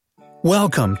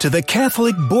Welcome to the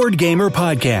Catholic Board Gamer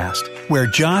Podcast, where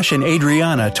Josh and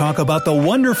Adriana talk about the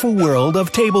wonderful world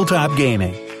of tabletop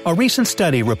gaming. A recent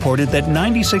study reported that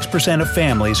 96% of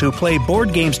families who play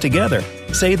board games together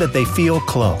say that they feel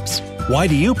close. Why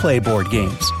do you play board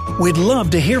games? We'd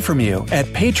love to hear from you at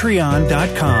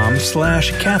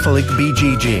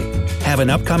patreon.com/CatholicBGG. Have an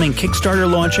upcoming Kickstarter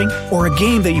launching or a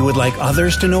game that you would like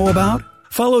others to know about?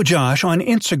 Follow Josh on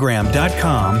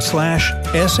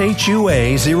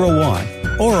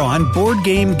Instagram.com/SHUA01 or on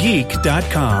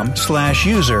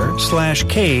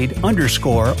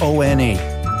BoardGameGeek.com/user/Cade_ONE.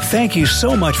 Thank you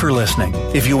so much for listening.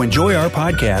 If you enjoy our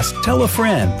podcast, tell a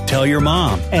friend, tell your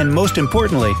mom, and most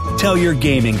importantly, tell your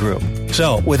gaming group.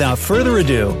 So, without further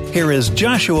ado, here is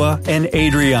Joshua and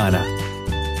Adriana.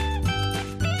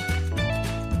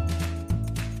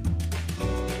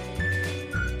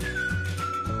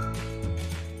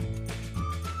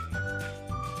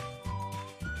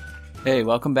 Hey,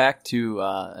 welcome back to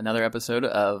another episode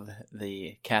of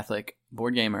the Catholic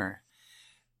Board Gamer.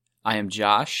 I am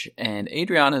Josh, and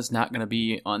Adriana is not going to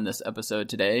be on this episode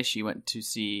today. She went to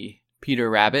see Peter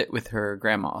Rabbit with her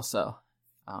grandma, so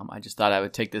I just thought I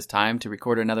would take this time to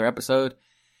record another episode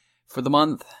for the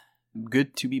month.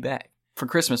 Good to be back. For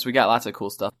Christmas, we got lots of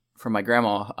cool stuff. From my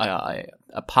grandma,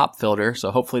 a pop filter, so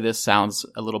hopefully this sounds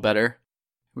a little better.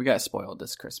 We got spoiled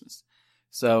this Christmas.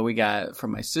 So we got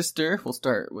from my sister, we'll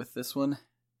start with this one.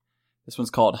 This one's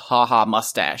called Ha Ha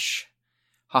Mustache.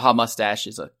 Ha Ha Mustache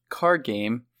is a card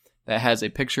game that has a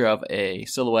picture of a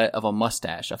silhouette of a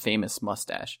mustache, a famous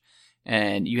mustache.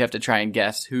 And you have to try and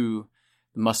guess who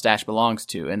the mustache belongs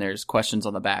to. And there's questions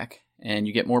on the back. And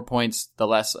you get more points the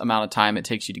less amount of time it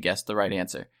takes you to guess the right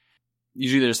answer.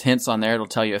 Usually there's hints on there. It'll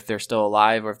tell you if they're still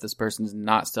alive or if this person's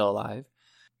not still alive.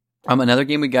 Another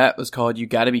game we got was called You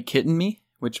Gotta Be Kiddin' Me,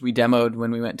 which we demoed when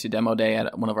we went to demo day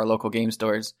at one of our local game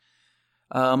stores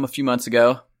a few months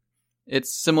ago.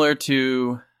 It's similar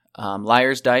to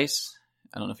Liar's Dice.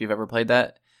 I don't know if you've ever played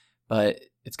that, but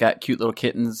it's got cute little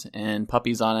kittens and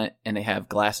puppies on it, and they have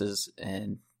glasses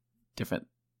and different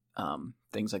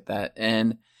things like that.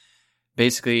 And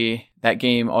basically, that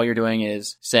game, all you're doing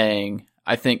is saying,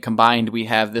 I think combined we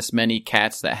have this many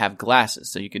cats that have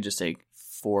glasses. So you could just say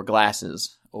 4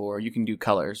 glasses. Or you can do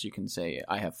colors. You can say,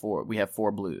 we have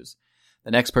 4 blues.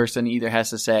 The next person either has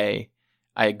to say,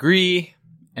 I agree,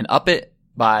 and up it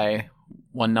by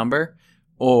 1 number,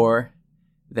 or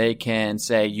they can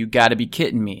say, you gotta be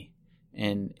kidding me.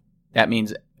 And that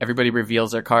means everybody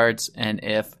reveals their cards, and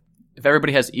if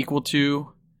everybody has equal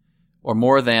to or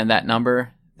more than that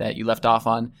number that you left off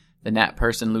on, then that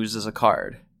person loses a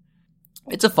card.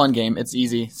 It's a fun game. It's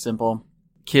easy, simple.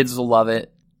 Kids will love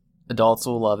it. Adults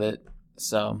will love it.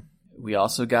 So we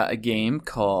also got a game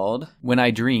called When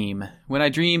I Dream. When I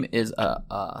Dream is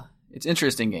it's an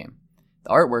interesting game.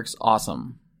 The artwork's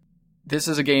awesome. This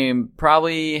is a game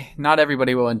probably not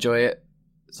everybody will enjoy it.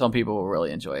 Some people will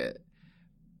really enjoy it.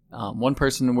 One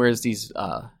person wears these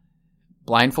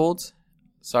blindfolds.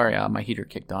 Sorry, my heater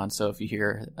kicked on, so if you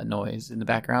hear a noise in the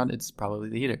background, it's probably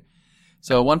the heater.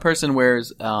 So one person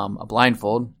wears a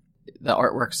blindfold. The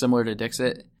artwork's similar to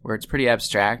Dixit, where it's pretty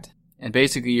abstract. And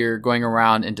basically, you're going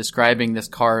around and describing this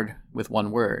card with 1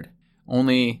 word.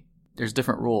 Only, there's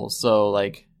different rules. So,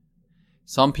 like,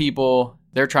 some people,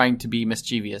 they're trying to be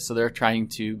mischievous. So they're trying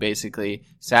to basically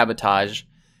sabotage.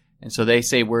 And so they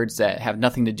say words that have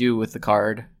nothing to do with the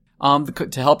card. To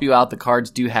help you out, the cards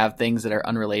do have things that are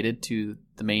unrelated to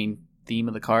the main theme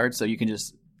of the card. So you can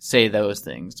just say those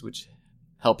things, which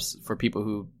helps for people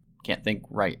who can't think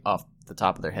right off the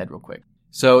top of their head real quick.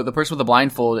 So the person with the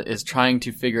blindfold is trying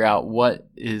to figure out what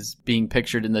is being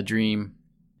pictured in the dream.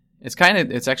 It's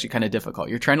actually kind of difficult.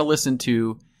 You're trying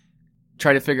to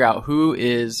try to figure out who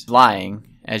is lying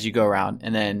as you go around.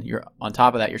 And then on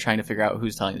top of that, you're trying to figure out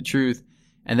who's telling the truth.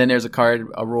 And then there's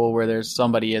a rule where there's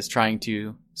somebody is trying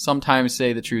to sometimes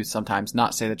say the truth, sometimes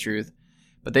not say the truth.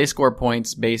 But they score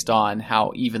points based on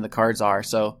how even the cards are.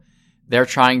 So they're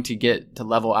trying to get to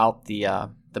level out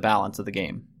the balance of the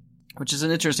game, which is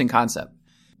an interesting concept.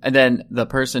 And then the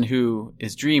person who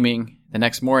is dreaming the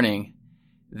next morning,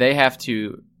 they have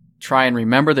to try and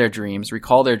remember their dreams,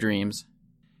 recall their dreams.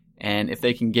 And if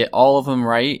they can get all of them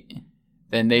right,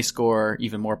 then they score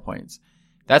even more points.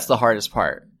 That's the hardest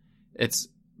part. It's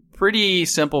pretty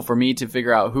simple for me to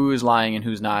figure out who is lying and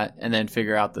who's not, and then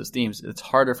figure out those themes. It's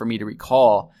harder for me to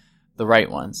recall the right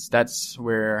ones. That's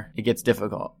where it gets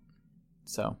difficult.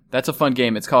 So that's a fun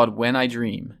game. It's called When I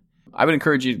Dream. I would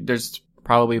encourage you, there's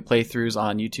probably playthroughs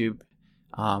on YouTube.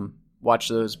 Watch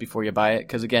those before you buy it.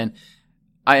 Because again,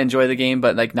 I enjoy the game,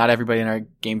 but like not everybody in our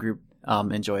game group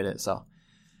enjoyed it. So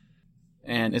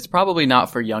And it's probably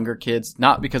not for younger kids,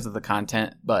 not because of the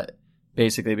content, but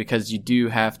basically because you do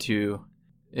have to,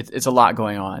 it's a lot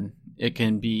going on. It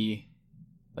can be,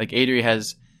 like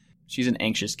Adri she's an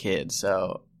anxious kid,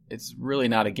 so it's really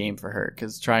not a game for her,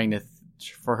 because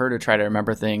for her to try to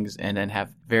remember things and then have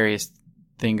various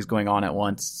things going on at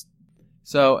once.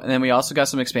 So, and then we also got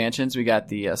some expansions. We got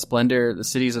the the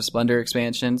Cities of Splendor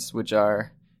expansions,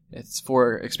 it's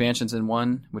 4 expansions in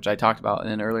one, which I talked about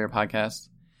in an earlier podcast.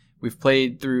 We've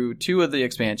played through 2 of the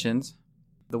expansions.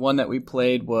 The one that we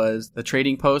played was the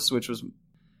Trading Post,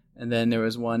 and then there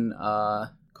was one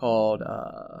called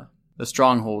the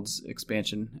Strongholds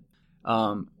expansion.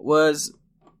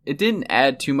 It didn't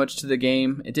add too much to the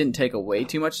game. It didn't take away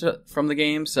too much from the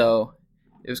game, so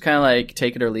it was kind of like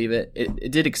take it or leave it.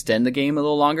 It did extend the game a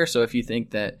little longer, so if you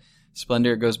think that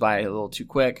Splendor goes by a little too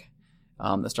quick,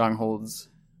 the Strongholds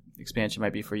expansion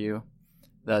might be for you.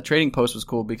 The Trading Post was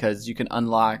cool because you can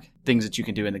unlock things that you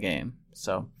can do in the game.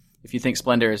 So if you think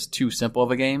Splendor is too simple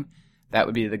of a game, that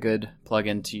would be the good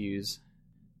plugin to use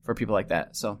for people like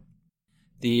that. So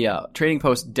the Trading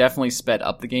Post definitely sped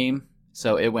up the game,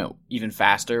 so it went even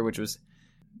faster, which was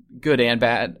good and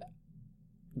bad.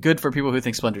 Good for people who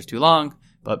think Splendor's too long,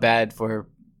 but bad for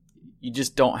you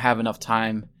just don't have enough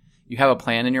time. You have a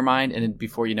plan in your mind, and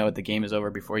before you know it, the game is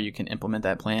over before you can implement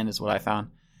that plan, is what I found.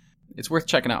 It's worth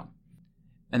checking out.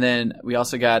 And then we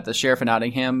also got the Sheriff of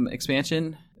Nottingham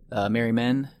expansion, Merry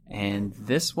Men. And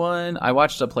this one, I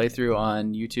watched a playthrough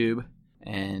on YouTube,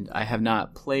 and I have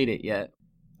not played it yet.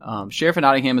 Sheriff of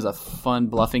Nottingham is a fun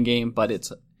bluffing game, but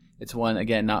it's one,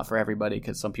 again, not for everybody,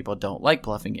 because some people don't like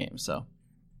bluffing games. So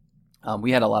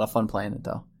we had a lot of fun playing it,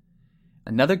 though.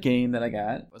 Another game that I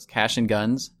got was Cash and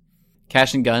Guns.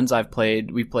 Cash and Guns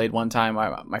we played one time.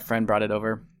 My friend brought it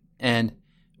over, and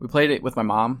we played it with my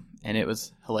mom, and it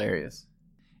was hilarious.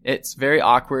 It's very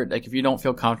awkward. Like, if you don't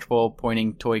feel comfortable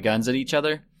pointing toy guns at each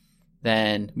other,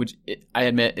 then, I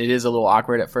admit, it is a little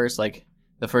awkward at first. Like,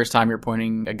 the first time you're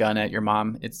pointing a gun at your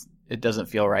mom, it doesn't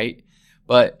feel right,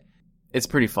 but it's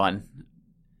pretty fun.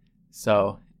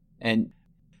 So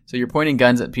you're pointing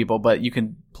guns at people, but you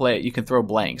can throw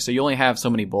blanks. So you only have so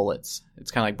many bullets.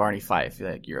 It's kind of like Barney Fife.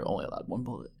 You're only allowed 1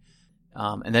 bullet.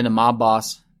 And then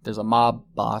there's a mob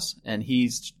boss, and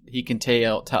he can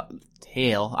tail.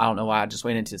 I don't know why I just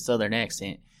went into a southern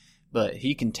accent, but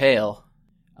he can tail.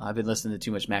 I've been listening to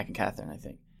too much Mac and Catherine, I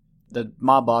think. The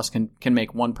mob boss can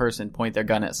make one person point their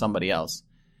gun at somebody else.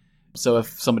 So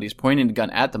if somebody's pointing a gun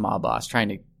at the mob boss, trying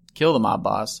to kill the mob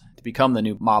boss to become the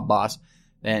new mob boss,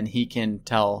 then he can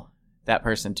tell that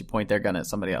person to point their gun at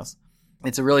somebody else.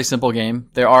 It's a really simple game.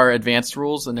 There are advanced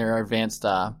rules, and there are advanced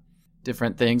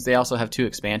different things. They also have 2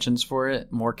 expansions for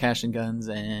it, more Cash and Guns,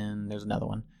 and there's another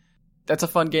one. That's a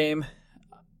fun game.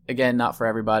 Again, not for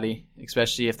everybody,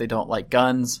 especially if they don't like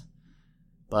guns,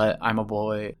 but I'm a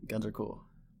boy. Guns are cool.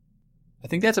 I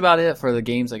think that's about it for the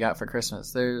games I got for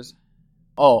Christmas.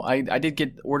 I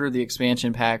did order the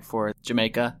expansion pack for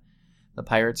Jamaica, the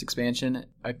Pirates expansion.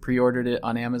 I pre-ordered it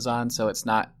on Amazon, so it's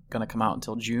not going to come out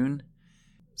until June.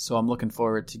 So I'm looking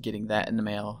forward to getting that in the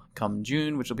mail come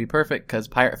June, which will be perfect because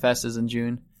Pirate Fest is in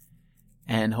June,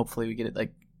 and hopefully we get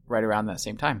it right around that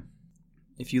same time.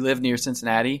 If you live near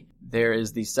Cincinnati, there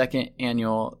is the 2nd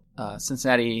annual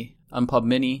Cincinnati Unpub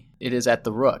Mini. It is at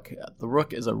the Rook. The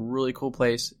Rook is a really cool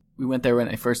place. We went there when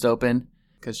it first opened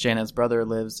because Shannon's brother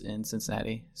lives in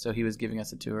Cincinnati, so he was giving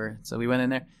us a tour. So we went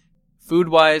in there.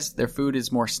 Food-wise, their food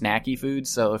is more snacky food.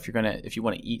 So if you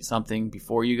want to eat something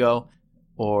before you go,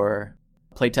 or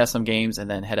play test some games and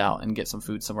then head out and get some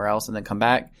food somewhere else and then come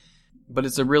back. But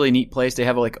it's a really neat place. They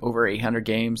have over 800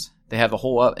 games. They have a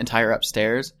whole entire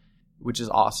upstairs, which is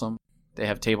awesome. They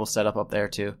have tables set up there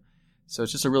too. So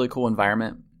it's just a really cool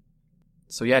environment.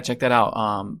 So yeah, check that out.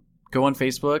 Go on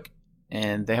Facebook,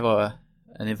 and they have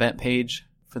an event page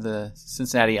for the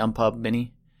Cincinnati Unpub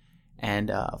Mini,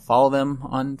 and follow them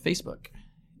on Facebook,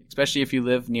 especially if you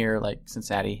live near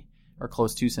Cincinnati or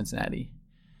close to Cincinnati.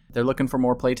 They're looking for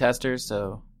more playtesters.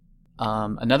 So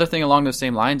another thing along those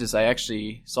same lines is I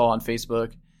actually saw on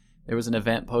Facebook there was an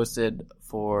event posted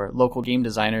for local game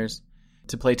designers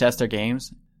to play test their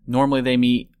games. Normally they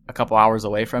meet a couple hours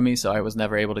away from me, so I was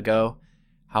never able to go.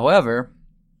 However,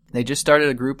 they just started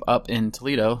a group up in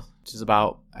Toledo, which is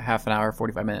about a half an hour,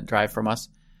 45-minute drive from us.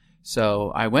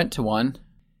 So I went to one.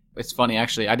 It's funny,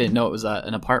 actually. I didn't know it was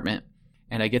an apartment.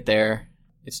 And I get there.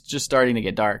 It's just starting to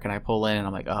get dark, and I pull in, and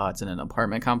I'm like, oh, it's in an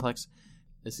apartment complex.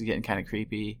 This is getting kind of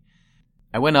creepy.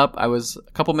 I went up. I was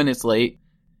a couple minutes late.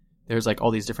 There's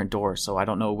all these different doors, so I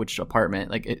don't know which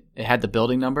apartment. It had the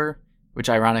building number, which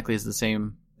ironically is the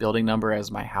same building number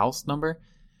as my house number.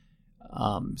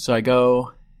 So I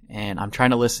go, and I'm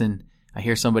trying to listen. I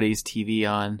hear somebody's TV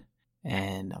on,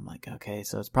 and I'm like, okay,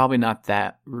 so it's probably not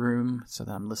that room. So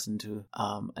then I'm listening to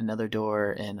another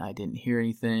door, and I didn't hear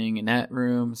anything in that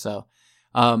room. So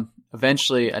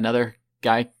eventually another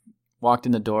guy walked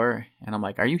in the door, and I'm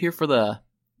like, are you here for the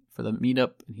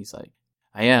meetup? And he's like,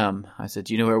 I am. I said,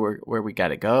 do you know where we got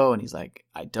to go? And he's like,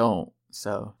 I don't.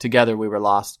 So together we were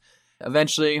lost.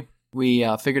 Eventually we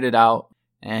figured it out,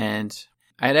 and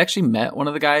I had actually met one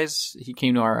of the guys. He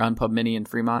came to our Unpub Mini in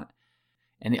Fremont,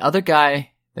 and the other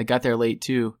guy that got there late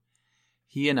too,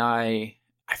 he and I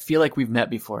feel like we've met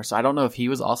before. So I don't know if he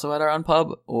was also at our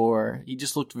Unpub or he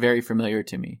just looked very familiar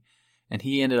to me. And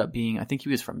he ended up being, I think he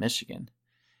was from Michigan.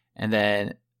 And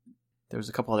then there was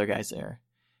a couple other guys there.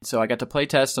 So I got to play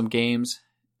test some games,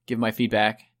 give my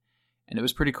feedback, and it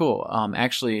was pretty cool.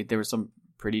 Actually, there were some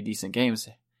pretty decent games.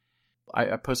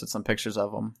 I posted some pictures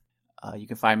of them. You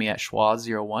can find me at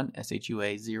Shua01,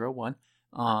 SHUA01,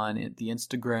 on the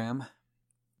Instagram.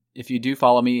 If you do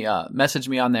follow me, message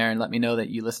me on there and let me know that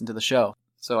you listen to the show.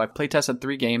 So I play tested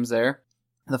 3 games there.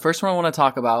 The first one I want to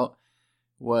talk about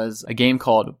was a game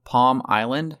called Palm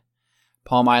Island.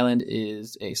 Palm Island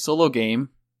is a solo game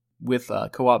with a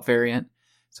co-op variant.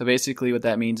 So basically what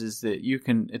that means is that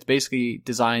it's basically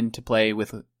designed to play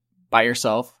by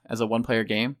yourself as a one-player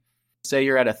game. Say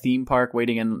you're at a theme park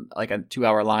waiting in like a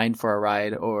 2-hour line for a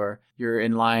ride, or you're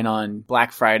in line on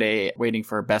Black Friday waiting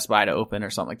for Best Buy to open or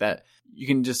something like that. You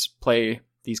can just play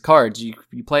these cards. You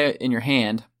play it in your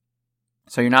hand.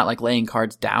 So you're not like laying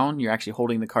cards down. You're actually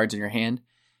holding the cards in your hand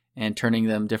and turning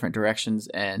them different directions.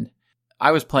 And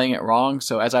I was playing it wrong.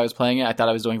 So as I was playing it, I thought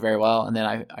I was doing very well. And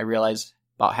then I realized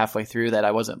about halfway through that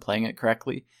I wasn't playing it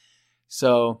correctly.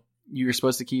 So you're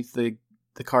supposed to keep the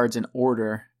cards in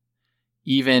order,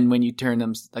 even when you turn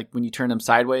them, like when you turn them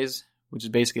sideways, which is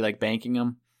basically like banking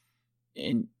them.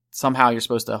 And somehow you're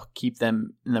supposed to keep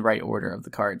them in the right order of the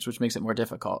cards, which makes it more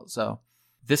difficult. So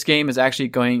this game is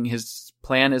actually his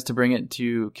plan is to bring it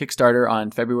to Kickstarter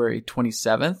on February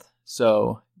 27th.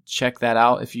 So check that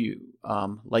out if you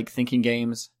like thinking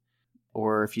games,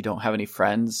 or if you don't have any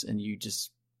friends and you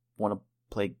just want to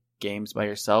play games by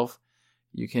yourself,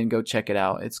 you can go check it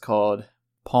out. It's called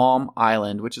Palm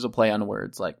Island, which is a play on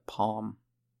words, like palm.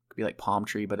 Could be like palm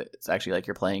tree, but it's actually like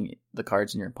you're playing the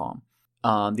cards in your palm.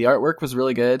 The artwork was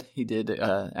really good. He did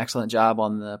an excellent job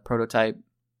on the prototype.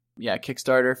 Yeah,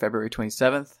 Kickstarter, February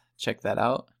 27th. Check that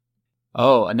out.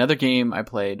 Oh, another game I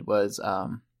played was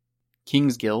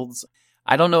King's Guilds.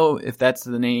 I don't know if that's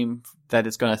the name that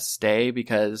it's going to stay,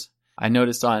 because I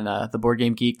noticed on the Board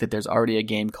Game Geek that there's already a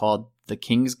game called The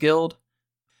King's Guild.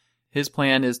 His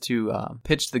plan is to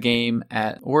pitch the game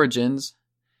at Origins,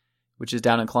 which is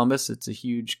down in Columbus. It's a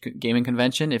huge gaming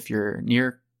convention. If you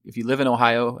live in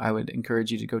Ohio, I would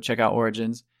encourage you to go check out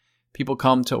Origins. People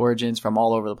come to Origins from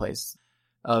all over the place.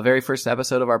 Very first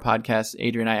episode of our podcast,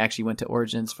 Adrian and I actually went to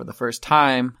Origins for the first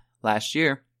time last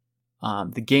year.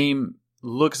 The game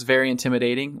looks very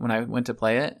intimidating when I went to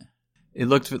play it. It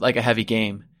looked like a heavy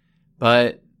game,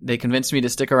 but they convinced me to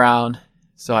stick around.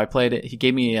 So I played it. He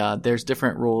gave me, there's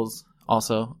different rules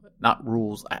also. Not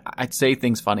rules. I'd say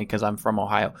things funny because I'm from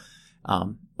Ohio.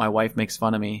 My wife makes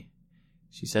fun of me.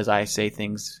 She says I say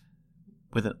things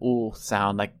with an ooh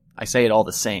sound. Like I say it all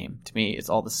the same. To me, it's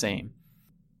all the same.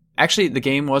 Actually, the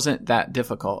game wasn't that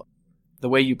difficult. The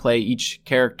way you play each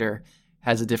character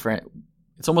has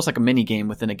it's almost like a mini game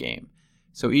within a game.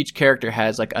 So each character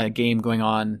has like a game going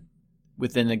on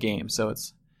within the game. So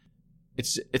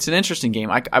it's an interesting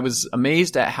game. I was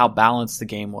amazed at how balanced the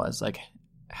game was. Like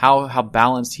how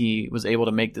balanced he was able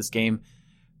to make this game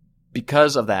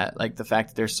because of that. Like the fact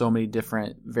that there's so many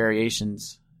different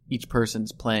variations. Each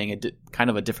person's playing kind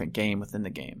of a different game within the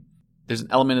game. There's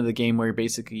an element of the game where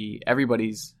basically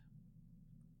everybody's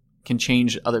can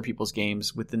change other people's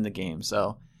games within the game.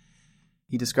 So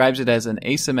he describes it as an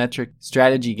asymmetric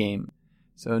strategy game.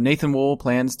 So Nathan Wool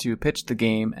plans to pitch the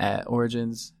game at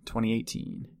Origins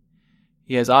 2018.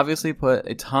 He has obviously put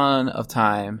a ton of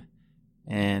time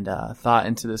and thought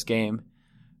into this game.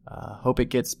 Hope it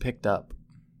gets picked up.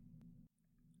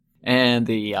 And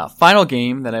the final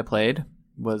game that I played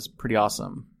was pretty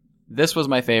awesome. This was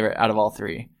my favorite out of all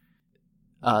 3.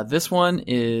 This one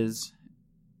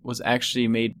was actually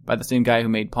made by the same guy who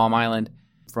made Palm Island,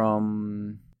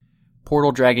 from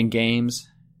Portal Dragon Games.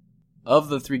 Of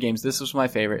the 3 games, this was my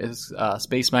favorite. It's a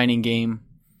space mining game.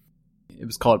 It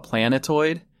was called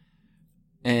Planetoid,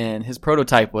 and his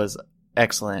prototype was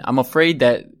excellent. I'm afraid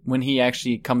that when he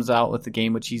actually comes out with the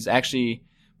game, which he's actually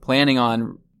planning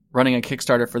on running a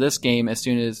Kickstarter for this game as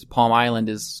soon as Palm Island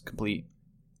is complete.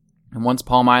 And once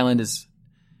Palm Island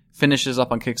finishes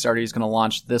up on Kickstarter, he's going to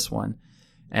launch this one.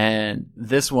 And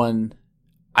this one,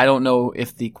 I don't know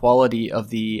if the quality of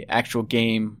the actual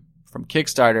game from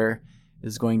Kickstarter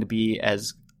is going to be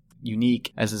as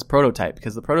unique as his prototype,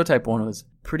 because the prototype one was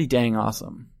pretty dang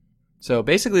awesome. So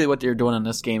basically what you're doing in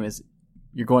this game is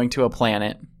you're going to a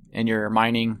planet and you're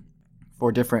mining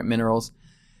for different minerals,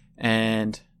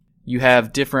 and you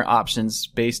have different options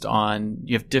based on,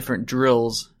 you have different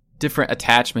drills, different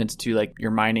attachments to like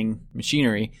your mining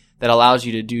machinery that allows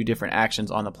you to do different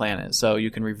actions on the planet. So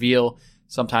you can reveal,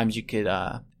 sometimes you could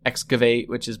excavate,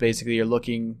 which is basically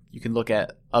you can look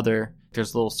at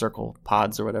there's little circle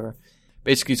pods or whatever.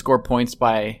 Basically score points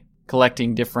by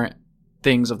collecting different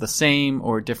things of the same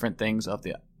or different things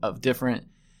of different.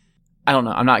 I don't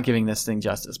know. I'm not giving this thing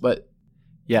justice, but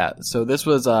yeah. So this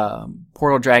was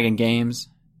Portal Dragon Games,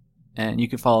 and you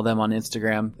can follow them on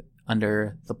Instagram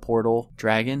under the Portal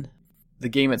Dragon. The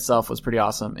game itself was pretty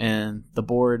awesome, and the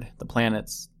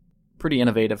planet's pretty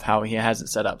innovative how he has it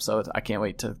set up. So I can't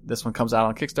wait till this one comes out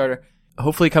on Kickstarter.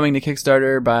 Hopefully coming to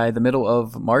Kickstarter by the middle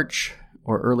of March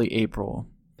or early April.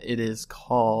 It is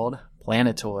called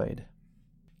Planetoid.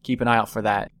 Keep an eye out for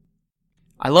that.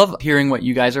 I love hearing what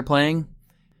you guys are playing.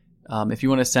 If you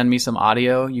want to send me some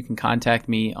audio, you can contact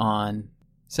me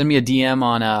send me a DM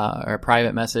or a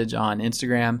private message on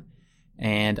Instagram,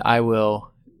 and I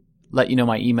will let you know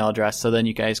my email address, so then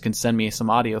you guys can send me some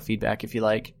audio feedback if you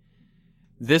like.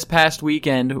 This past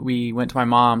weekend, we went to my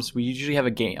mom's. We usually have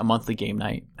a monthly game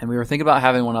night, and we were thinking about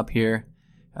having one up here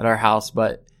at our house,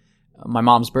 but my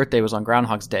mom's birthday was on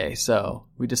Groundhog's Day, so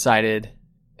we decided,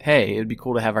 hey, it would be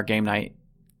cool to have our game night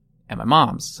at my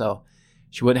mom's. So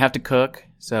she wouldn't have to cook,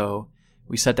 so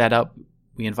we set that up.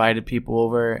 We invited people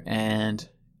over, and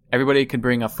everybody could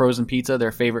bring a frozen pizza,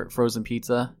 their favorite frozen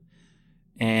pizza.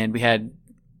 And we had,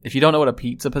 if you don't know what a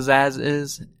pizza pizzazz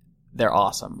is, they're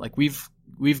awesome. Like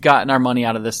we've gotten our money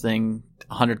out of this thing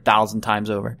 100,000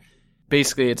 times over.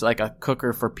 Basically, it's like a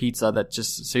cooker for pizza that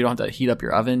just, so you don't have to heat up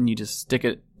your oven. You just stick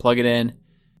it, plug it in,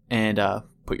 and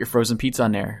put your frozen pizza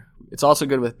on there. It's also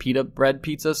good with pita bread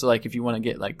pizza. So like if you want to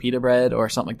get like pita bread or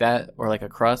something like that, or like a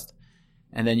crust,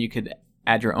 and then you could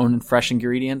add your own fresh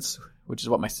ingredients, which is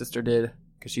what my sister did,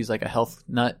 because she's like a health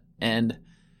nut, and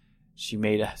she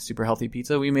made a super healthy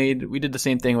pizza. We did the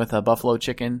same thing with a buffalo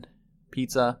chicken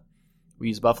pizza. We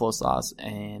used buffalo sauce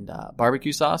and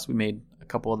barbecue sauce. We made a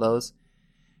couple of those,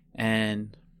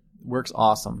 and works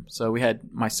awesome. So we had,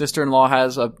 my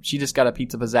sister-in-law she just got a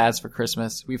pizza pizzazz for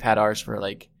Christmas. We've had ours for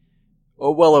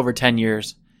well over 10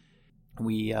 years.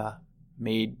 We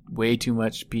made way too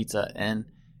much pizza, and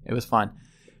it was fun.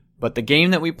 But the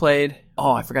game that we played,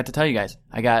 I forgot to tell you guys.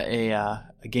 I got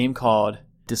a game called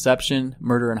Deception,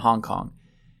 Murder in Hong Kong.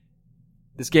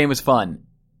 This game was fun.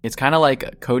 It's kind of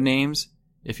like Codenames,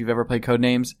 if you've ever played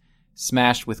Codenames,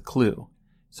 smashed with Clue.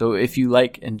 So if you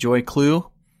enjoy Clue,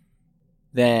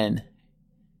 then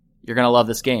you're going to love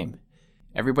this game.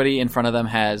 Everybody in front of them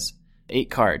has 8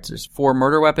 cards. There's 4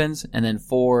 murder weapons and then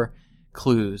 4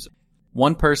 clues.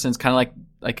 One person's kind of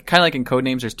like in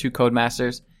Codenames, there's 2 code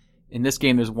masters. In this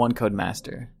game, there's 1 code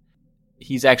master.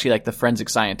 He's actually like the forensic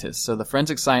scientist. So the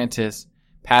forensic scientist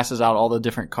passes out all the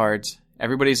different cards.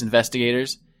 Everybody's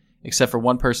investigators, except for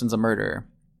one person's a murderer.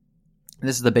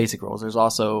 This is the basic rules. There's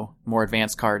also more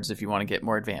advanced cards if you want to get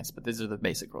more advanced, but these are the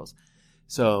basic rules.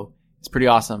 So it's pretty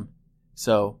awesome.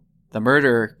 So the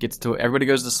murderer everybody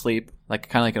goes to sleep, kind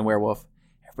of like in Werewolf.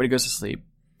 Everybody goes to sleep,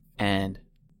 and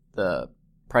the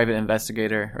private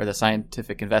investigator or the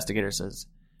scientific investigator says,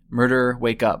 "Murderer,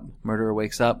 wake up." Murderer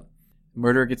wakes up.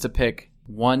 Murderer gets to pick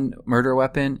 1 murder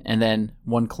weapon and then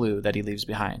 1 clue that he leaves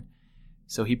behind.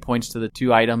 So he points to the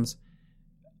 2 items.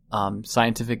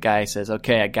 Scientific guy says,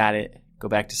 "Okay, I got it. Go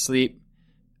back to sleep."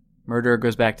 Murderer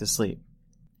goes back to sleep.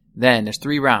 Then there's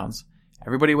 3 rounds.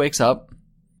 Everybody wakes up.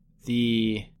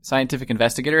 The scientific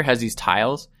investigator has these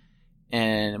tiles,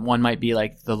 and one might be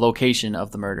the location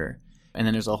of the murder. And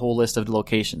then there's a whole list of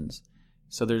locations.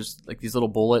 So there's these little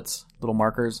bullets, little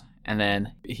markers, and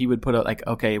then he would put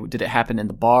okay, did it happen in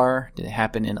the bar? Did it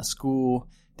happen in a school?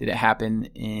 Did it happen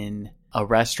in a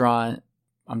restaurant?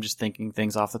 I'm just thinking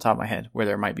things off the top of my head where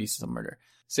there might be some murder.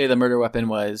 Say the murder weapon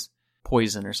was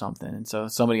poison or something, and so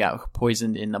somebody got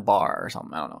poisoned in a bar or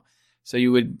something. I don't know. So he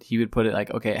would put it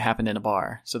okay, it happened in a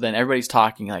bar. So then everybody's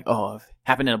talking it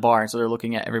happened in a bar. And so they're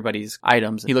looking at everybody's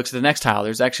items. He looks at the next tile.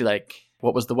 There's actually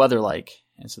what was the weather like?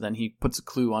 And so then he puts a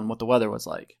clue on what the weather was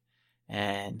like,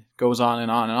 and goes on and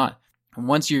on and on. And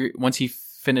once he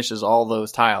finishes all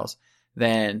those tiles,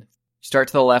 then you start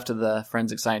to the left of the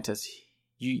forensic scientist.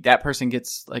 That person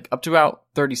gets up to about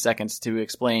 30 seconds to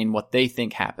explain what they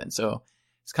think happened. So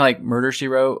it's kind of like Murder, She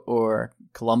Wrote or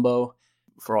Columbo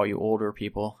for all you older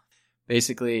people.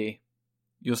 Basically,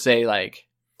 you'll say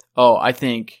oh, I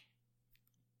think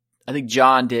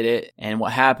John did it, and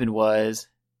what happened was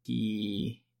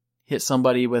he hit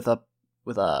somebody with a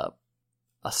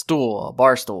stool, a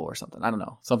bar stool or something. I don't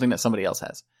know, something that somebody else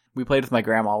has. We played with my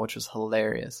grandma, which was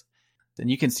hilarious. Then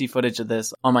you can see footage of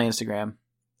this on my Instagram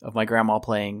of my grandma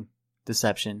playing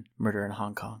Deception, Murder in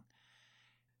Hong Kong.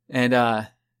 And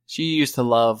she used to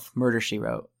love Murder, She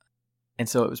Wrote. And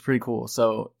so it was pretty cool.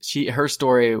 So her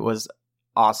story was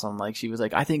awesome. Like, she was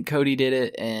like, I think Cody did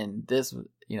it, and this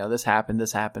happened.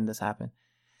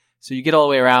 So you get all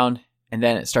the way around, and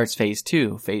then it starts phase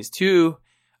 2. Phase 2,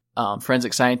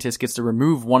 forensic scientist gets to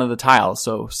remove one of the tiles.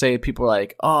 So say people are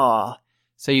like,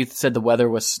 say you said the weather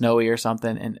was snowy or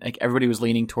something, and like everybody was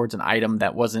leaning towards an item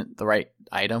that wasn't the right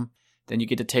item. Then you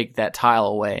get to take that tile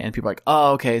away, and people are like,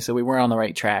 oh, okay, so we weren't on the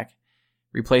right track.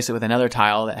 Replace it with another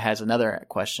tile that has another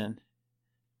question.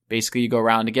 Basically, you go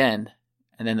around again,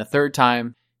 and then the third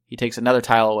time, he takes another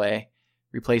tile away,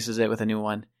 replaces it with a new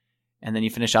one, and then you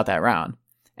finish out that round.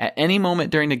 At any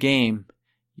moment during the game,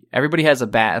 everybody has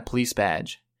a police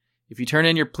badge. If you turn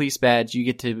in your police badge, you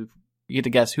get to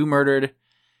guess who murdered,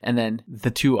 and then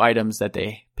the 2 items that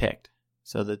they picked.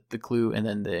 So the clue and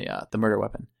then the murder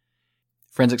weapon.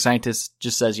 Forensic scientist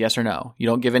just says yes or no. You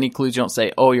don't give any clues. You don't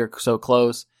say, oh, you're so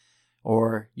close,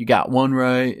 or you got one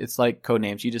right. It's like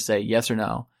Codenames. You just say yes or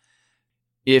no.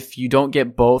 If you don't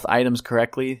get both items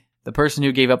correctly, the person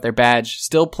who gave up their badge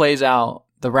still plays out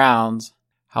the rounds.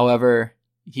 However,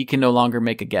 he can no longer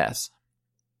make a guess.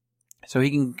 So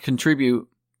he can contribute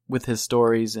with his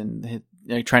stories and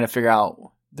trying to figure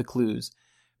out the clues,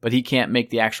 but he can't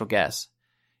make the actual guess.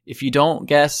 If you don't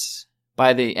guess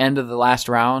by the end of the last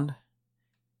round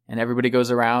and everybody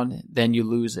goes around, then you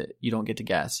lose it. You don't get to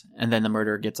guess. And then the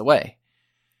murderer gets away.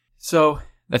 So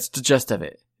that's the gist of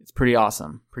it. It's pretty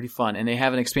awesome, pretty fun. And they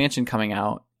have an expansion coming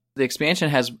out. The expansion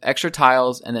has extra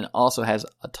tiles and then also has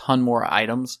a ton more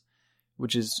items,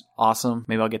 which is awesome.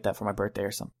 Maybe I'll get that for my birthday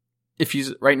or something. If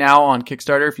you right now on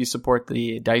Kickstarter, if you support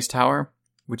the Dice Tower,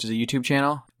 which is a YouTube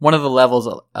channel, one of the levels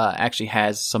actually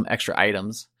has some extra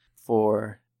items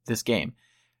for this game.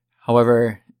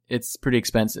 However, it's pretty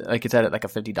expensive. Like, it's at like a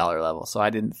 $50 level, so I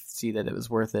didn't see that it was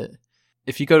worth it.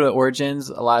 If you go to Origins,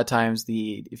 a lot of times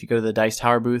if you go to the Dice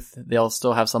Tower booth, they'll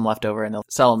still have some left over and they'll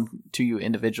sell them to you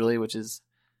individually, which is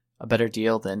a better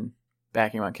deal than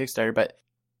backing them on Kickstarter. But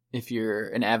if you're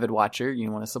an avid watcher,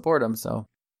 you want to support them. So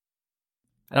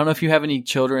I don't know if you have any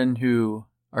children who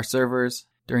are servers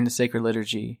during the Sacred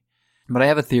Liturgy, but I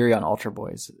have a theory on Altar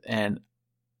Boys. And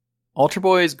Altar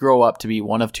Boys grow up to be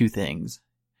one of 2 things.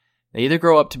 They either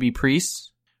grow up to be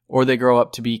priests or they grow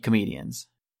up to be comedians.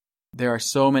 There are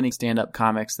so many stand-up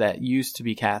comics that used to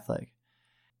be Catholic.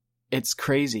 It's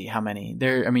crazy how many.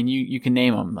 You can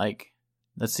name them. Like,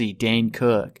 let's see, Dane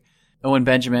Cook, Owen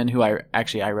Benjamin, who I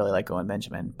really like Owen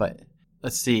Benjamin. But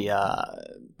let's see,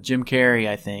 Jim Carrey,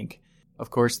 I think. Of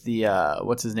course,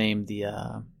 what's his name?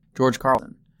 George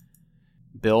Carlin.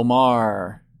 Bill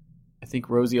Maher. I think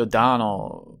Rosie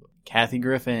O'Donnell. Kathy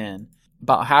Griffin.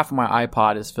 About half of my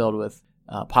iPod is filled with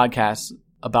podcasts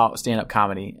about stand-up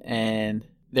comedy, and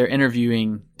they're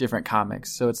interviewing different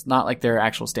comics. So it's not like they're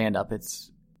actual stand-up.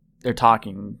 They're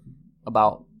talking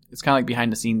about, it's kind of like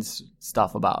behind-the-scenes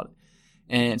stuff about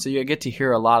it. And so you get to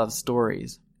hear a lot of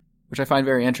stories, which I find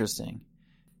very interesting.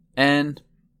 And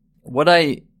what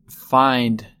I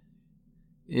find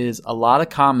is a lot of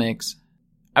comics,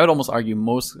 I would almost argue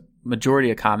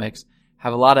majority of comics,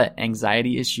 have a lot of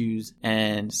anxiety issues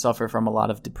and suffer from a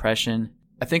lot of depression.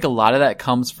 I think a lot of that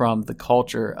comes from the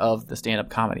culture of the stand-up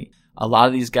comedy. A lot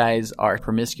of these guys are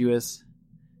promiscuous.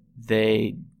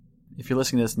 If you're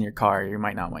listening to this in your car, you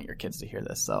might not want your kids to hear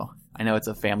this. So I know it's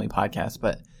a family podcast,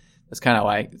 but that's kind of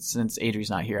why, since Adri's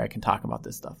not here, I can talk about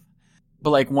this stuff. But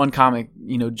like one comic,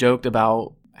 joked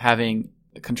about having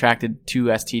contracted 2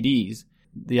 STDs.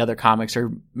 The other comics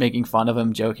are making fun of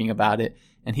him, joking about it,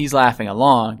 and he's laughing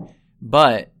along.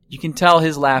 But you can tell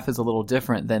his laugh is a little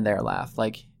different than their laugh.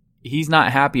 Like, he's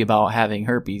not happy about having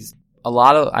herpes. I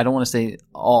don't want to say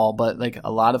all, but like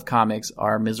a lot of comics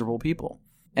are miserable people.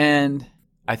 And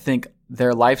I think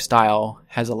their lifestyle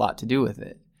has a lot to do with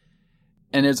it.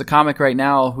 And there's a comic right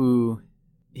now who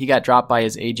he got dropped by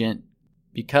his agent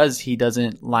because he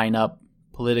doesn't line up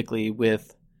politically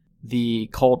with the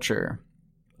culture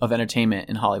of entertainment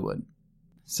in Hollywood.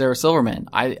 Sarah Silverman.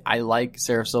 I like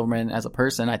Sarah Silverman as a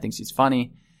person. I think she's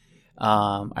funny.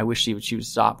 I wish she would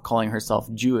stop calling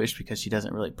herself Jewish because she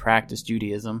doesn't really practice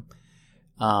Judaism.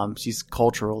 She's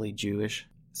culturally Jewish.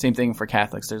 Same thing for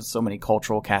Catholics. There's so many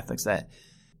cultural Catholics, that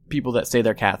people that say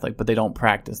they're Catholic, but they don't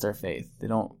practice their faith. They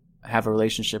don't have a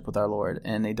relationship with our Lord,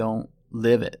 and they don't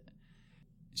live it.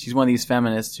 She's one of these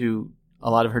feminists who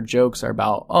a lot of her jokes are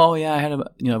about, oh yeah, I had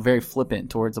very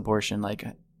flippant towards abortion, like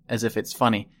as if it's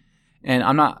funny. And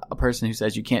I'm not a person who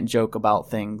says you can't joke about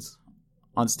things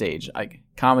on stage. Like,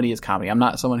 comedy is comedy. I'm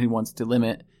not someone who wants to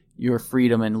limit your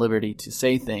freedom and liberty to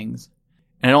say things.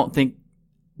 And I don't think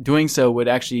doing so would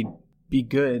actually be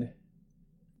good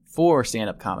for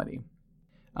stand-up comedy.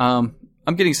 I'm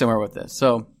getting somewhere with this.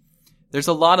 So there's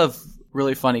a lot of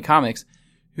really funny comics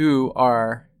who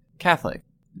are Catholic.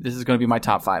 This is going to be my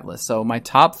top 5 list. So my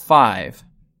top 5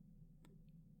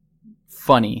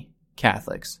 funny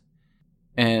Catholics.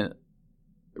 And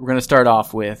we're going to start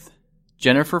off with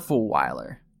Jennifer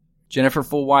Fulwiler. Jennifer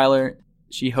Fulwiler,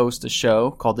 she hosts a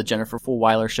show called The Jennifer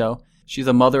Fulwiler Show. She's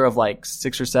a mother of like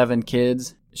 6 or 7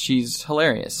 kids. She's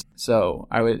hilarious. So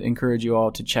I would encourage you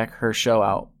all to check her show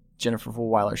out, Jennifer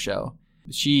Fulwiler Show.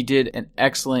 She did an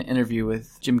excellent interview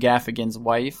with Jim Gaffigan's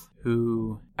wife,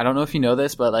 who, I don't know if you know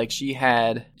this, but like she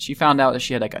found out that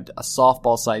she had like a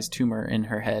softball-sized tumor in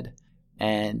her head,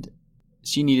 and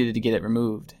she needed to get it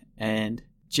removed. And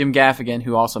Jim Gaffigan,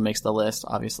 who also makes the list,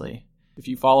 obviously, if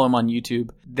you follow him on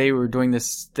YouTube, they were doing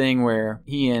this thing where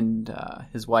he and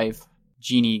his wife,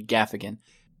 Jeannie Gaffigan,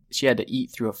 she had to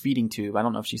eat through a feeding tube. I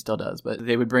don't know if she still does, but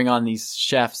they would bring on these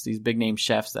chefs, these big name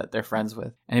chefs that they're friends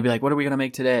with. And he'd be like, what are we going to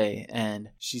make today? And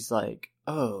she's like,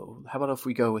 oh, how about if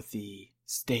we go with the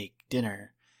steak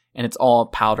dinner? And it's all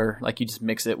powder. Like, you just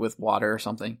mix it with water or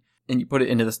something, and you put it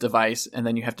into this device, and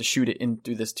then you have to shoot it in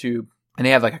through this tube. And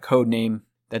they have like a code name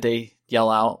that they yell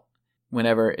out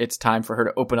whenever it's time for her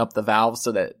to open up the valve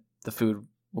so that the food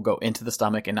will go into the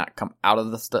stomach and not come out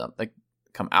of the stomach, like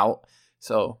come out.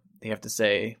 So they have to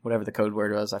say whatever the code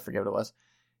word was. I forget what it was.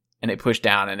 And they push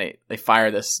down and they fire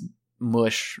this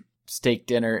mush steak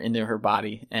dinner into her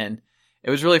body. And it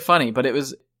was really funny, but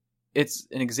it's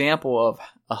an example of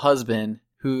a husband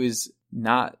who is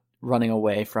not running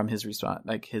away from his response,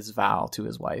 like his vow to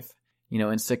his wife,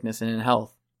 in sickness and in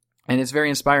health. And it's very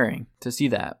inspiring to see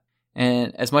that.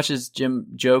 And as much as Jim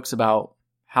jokes about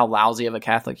how lousy of a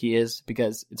Catholic he is,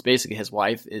 because it's basically his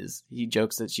wife, he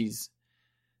jokes that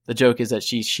the joke is that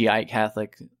she's Shiite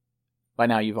Catholic. By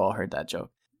now you've all heard that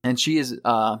joke. And she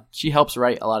helps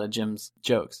write a lot of Jim's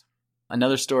jokes.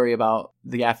 Another story about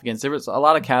the Gaffigans, there was a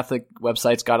lot of Catholic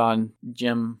websites got on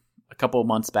Jim a couple of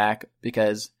months back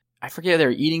because I forget, they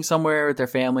were eating somewhere with their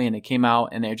family and it came out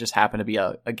and there just happened to be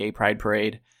a gay pride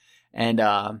parade. And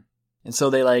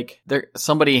so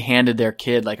somebody handed their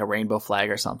kid like a rainbow flag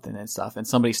or something and stuff, and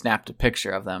somebody snapped a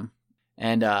picture of them.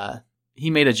 And he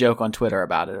made a joke on Twitter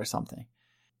about it or something.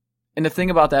 And the thing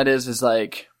about that is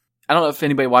like, I don't know if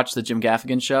anybody watched the Jim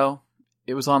Gaffigan show.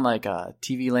 It was on like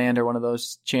TV Land or one of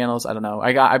those channels. I don't know.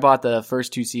 I bought the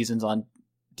first 2 seasons on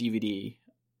DVD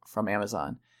from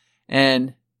Amazon.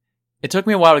 And it took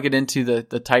me a while to get into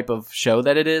the type of show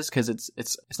that it is, because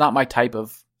it's not my type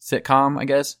of sitcom, I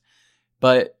guess.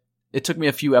 But it took me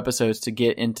a few episodes to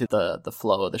get into the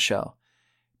flow of the show.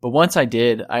 But once I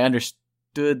did, I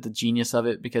understood the genius of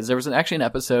it, because there was actually an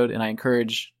episode, and I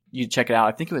encourage you to check it out.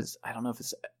 I think it was, I don't know if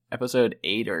it's episode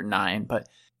 8 or 9, but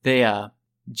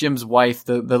Jim's wife,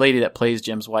 the lady that plays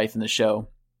Jim's wife in the show,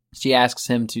 she asks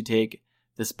him to take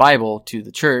this Bible to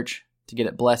the church to get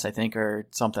it blessed, I think, or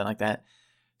something like that.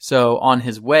 So on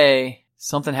his way,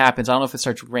 something happens. I don't know if it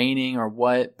starts raining or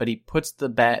what, but he puts the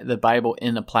Bible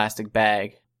in a plastic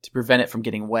bag to prevent it from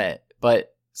getting wet.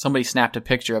 But somebody snapped a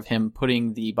picture of him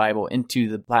putting the Bible into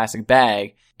the plastic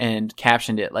bag and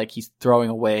captioned it like he's throwing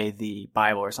away the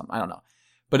Bible or something. I don't know.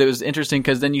 But it was interesting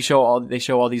because then they show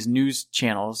all these news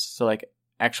channels. So like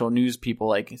actual news people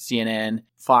like CNN,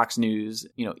 Fox News,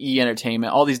 E!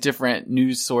 Entertainment, all these different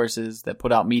news sources that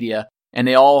put out media, and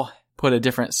they all put a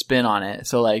different spin on it.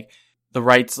 So like the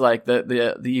rights, like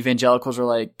the evangelicals are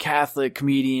like, Catholic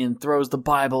comedian throws the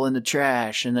Bible in the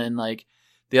trash. And then like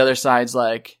the other side's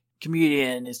like,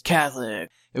 comedian is Catholic.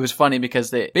 It was funny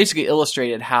because they basically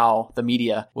illustrated how the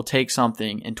media will take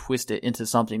something and twist it into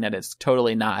something that it's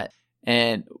totally not.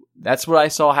 And that's what I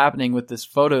saw happening with this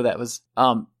photo that was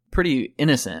pretty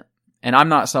innocent. And I'm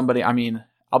not somebody, I'll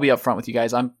be upfront with you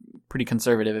guys. I'm pretty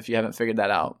conservative if you haven't figured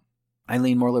that out. I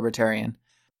lean more libertarian.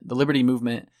 The liberty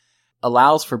movement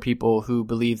allows for people who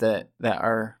believe that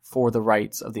are for the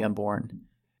rights of the unborn.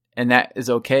 And that is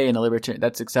okay in a libertarian,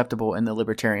 that's acceptable in the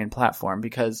libertarian platform,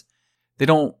 because they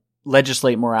don't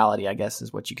legislate morality, I guess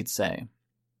is what you could say.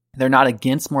 They're not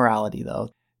against morality, though.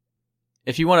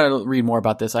 If you want to read more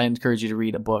about this, I encourage you to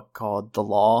read a book called The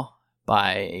Law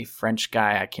by a French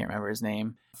guy. I can't remember his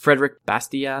name. Frédéric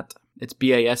Bastiat. It's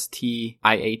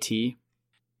Bastiat.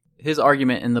 His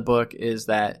argument in the book is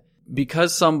that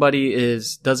because somebody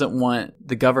doesn't want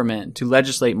the government to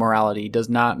legislate morality does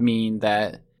not mean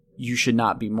that you should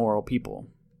not be moral people.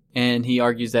 And he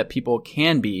argues that people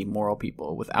can be moral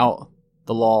people without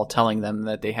the law telling them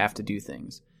that they have to do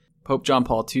things. Pope John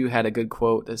Paul II had a good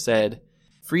quote that said,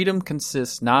 "Freedom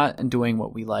consists not in doing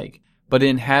what we like, but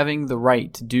in having the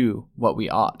right to do what we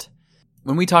ought."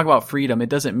 When we talk about freedom, it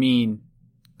doesn't mean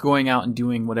going out and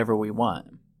doing whatever we want.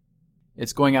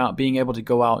 It's going out, being able to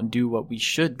go out and do what we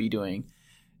should be doing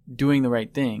the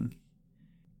right thing.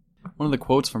 One of the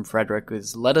quotes from Frederick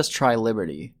is, "Let us try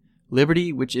liberty.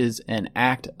 Liberty, which is an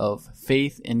act of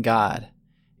faith in God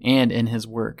and in his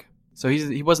work." So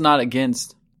he was not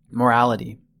against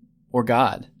morality or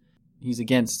God. He's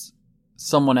against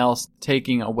someone else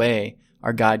taking away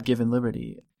our God-given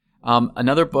liberty.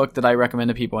 Another book that I recommend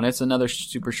to people, and it's another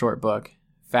super short book,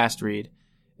 fast read,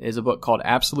 is a book called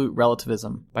Absolute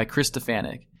Relativism by Chris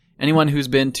Stefanik. Anyone who's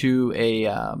been to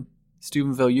a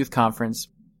Steubenville Youth Conference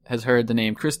has heard the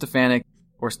name Chris Stefanik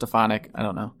or Stefanik, I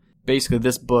don't know. Basically,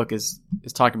 this book is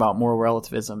talking about moral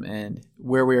relativism and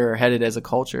where we're headed as a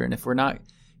culture. And if we're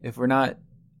not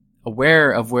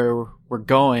aware of where we're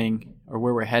going or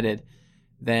where we're headed,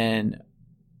 then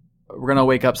we're going to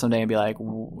wake up someday and be like,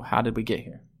 how did we get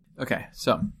here? Okay,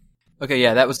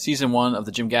 that was season 1 of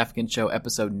the Jim Gaffigan Show,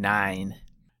 episode 9.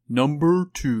 Number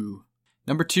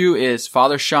 2 is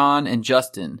Father Sean and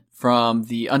Justin from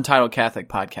the Untitled Catholic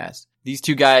podcast. These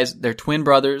two guys, they're twin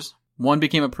brothers. One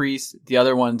became a priest. The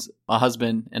other one's a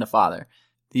husband and a father.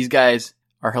 These guys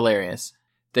are hilarious.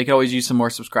 They could always use some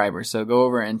more subscribers. So go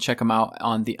over and check them out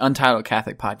on the Untitled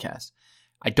Catholic podcast.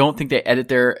 I don't think they edit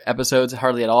their episodes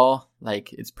hardly at all.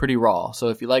 Like, it's pretty raw. So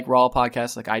if you like raw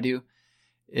podcasts like I do,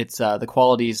 it's the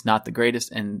quality is not the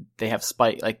greatest, and they have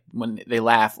spike. Like, when they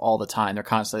laugh all the time, they're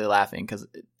constantly laughing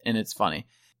and it's funny.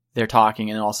 They're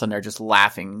talking and all of a sudden they're just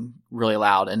laughing really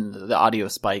loud and the audio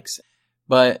spikes.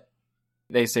 But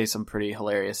they say some pretty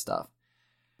hilarious stuff.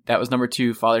 That was number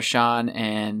 2, Father Sean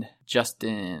and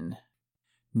Justin.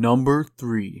 Number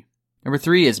 3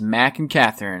 is Mac and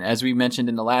Catherine. As we mentioned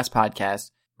in the last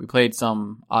podcast, we played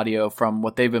some audio from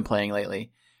what they've been playing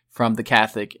lately from the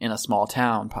Catholic in a Small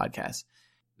Town podcast.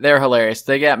 They're hilarious.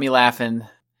 They got me laughing.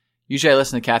 Usually I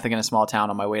listen to Catholic in a Small Town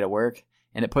on my way to work,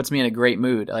 and it puts me in a great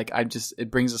mood. Like,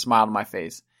 it brings a smile to my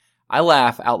face. I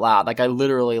laugh out loud. Like, I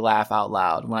literally laugh out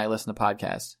loud when I listen to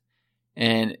podcasts.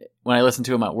 And when I listen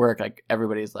to them at work, like,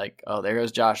 everybody's like, "Oh, there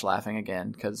goes Josh laughing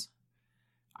again." Because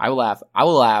I will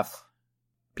laugh.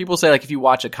 People say, like, if you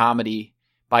watch a comedy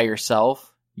by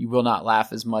yourself, you will not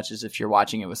laugh as much as if you're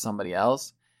watching it with somebody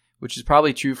else, which is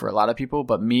probably true for a lot of people.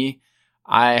 But me,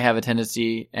 I have a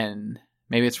tendency, and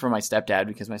maybe it's from my stepdad,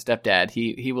 because my stepdad,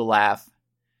 he will laugh.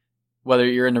 Whether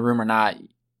you're in the room or not,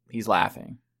 he's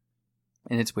laughing.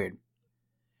 And it's weird.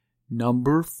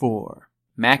 Number 4,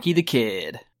 Mackie the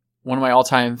Kid. One of my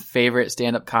all-time favorite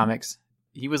stand-up comics.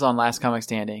 He was on Last Comic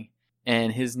Standing,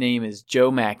 and his name is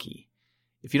Joe Mackey.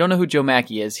 If you don't know who Joe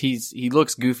Mackey is, he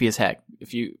looks goofy as heck.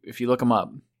 If you look him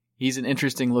up, he's an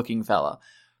interesting-looking fella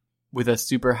with a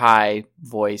super high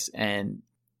voice, and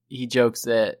he jokes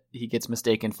that he gets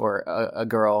mistaken for a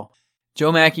girl.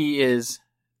 Joe Mackey is,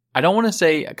 I don't want to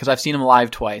say, because I've seen him live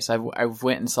twice. I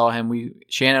went and saw him.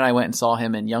 Shannon and I went and saw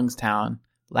him in Youngstown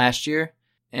last year,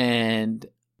 and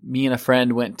me and a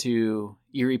friend went to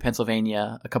Erie,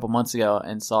 Pennsylvania a couple months ago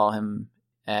and saw him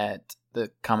at the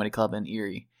comedy club in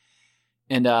Erie.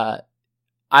 And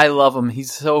I love him.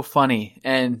 He's so funny.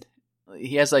 And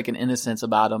he has like an innocence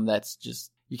about him that's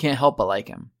just, you can't help but like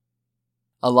him.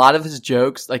 A lot of his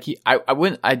jokes, like I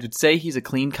would say he's a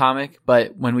clean comic,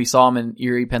 but when we saw him in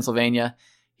Erie, Pennsylvania,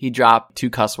 he dropped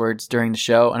 2 cuss words during the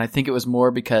show. And I think it was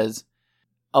more because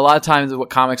a lot of times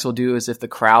what comics will do is if the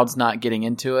crowd's not getting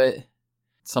into it,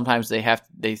 sometimes they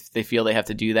feel they have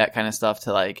to do that kind of stuff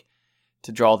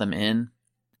to draw them in.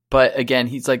 But again,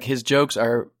 he's like, his jokes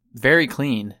are very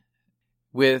clean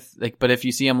but if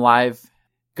you see him live,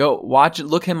 go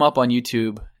look him up on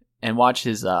YouTube and watch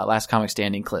his Last Comic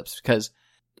Standing clips, because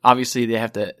obviously they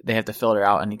have to filter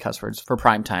out any cuss words for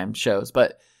primetime shows.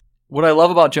 But what I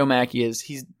love about Joe Mackey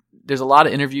is there's a lot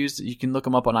of interviews. You can look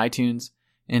him up on iTunes,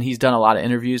 and he's done a lot of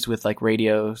interviews with like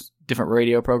different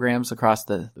radio programs across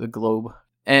the globe.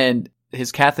 And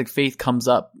his Catholic faith comes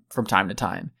up from time to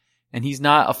time, and he's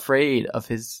not afraid of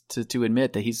to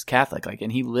admit that he's Catholic. Like,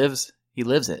 and he lives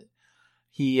it.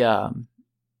 He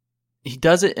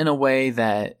does it in a way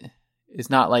that is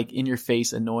not like in your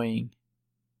face annoying,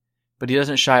 but he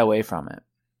doesn't shy away from it.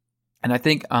 And I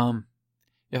think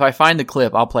if I find the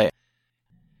clip, I'll play it.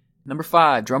 Number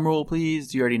 5, drum roll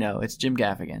please. You already know, it's Jim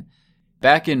Gaffigan.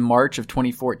 Back in March of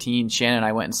 2014, Shannon and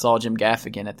I went and saw Jim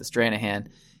Gaffigan at the Stranahan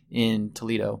in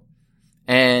Toledo.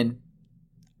 And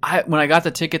when I got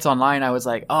the tickets online, I was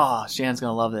like, oh, Shannon's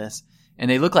going to love this. And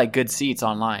they look like good seats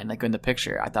online, like in the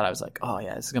picture. I thought I was like, oh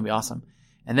yeah, this is going to be awesome.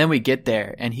 And then we get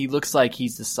there and he looks like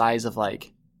he's the size of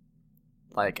like,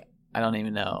 I don't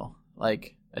even know,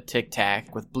 like a Tic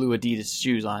Tac with blue Adidas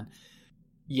shoes on.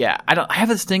 Yeah, I have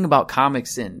this thing about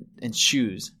comics and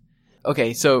shoes.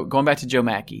 Okay, so going back to Joe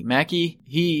Mackey. Mackey,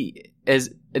 he has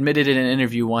admitted in an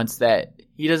interview once that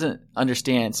he doesn't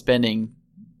understand spending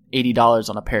 $80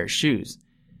 on a pair of shoes.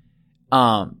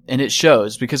 And it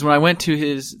shows because when I went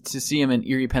to see him in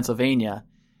Erie, Pennsylvania,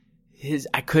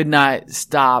 I could not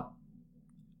stop.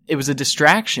 It was a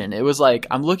distraction. It was like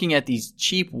I'm looking at these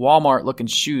cheap Walmart looking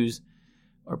shoes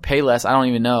or Payless, I don't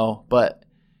even know, but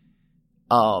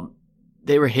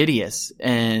they were hideous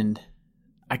and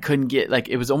I couldn't get, like,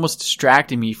 it was almost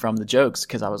distracting me from the jokes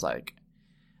because I was like,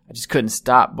 I just couldn't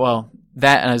stop. Well,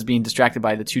 that and I was being distracted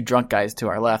by the two drunk guys to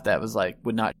our left that was like,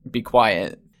 would not be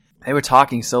quiet. They were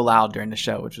talking so loud during the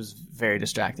show, which was very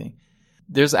distracting.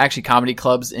 There's actually comedy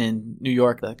clubs in New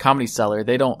York, the Comedy Cellar,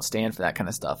 they don't stand for that kind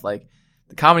of stuff. Like,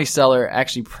 the Comedy Cellar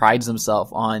actually prides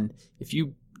themselves on, if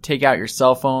you take out your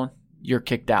cell phone, you're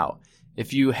kicked out.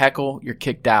 If you heckle, you're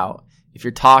kicked out. If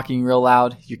you're talking real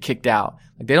loud, you're kicked out.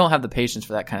 Like, they don't have the patience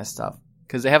for that kind of stuff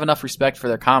because they have enough respect for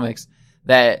their comics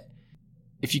that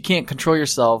if you can't control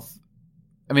yourself,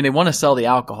 I mean, they want to sell the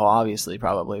alcohol, obviously,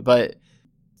 probably, but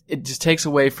it just takes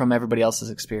away from everybody else's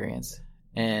experience.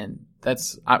 And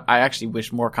I actually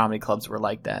wish more comedy clubs were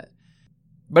like that.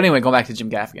 But anyway, going back to Jim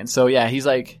Gaffigan. So yeah, he's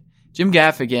like, Jim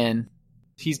Gaffigan,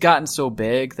 he's gotten so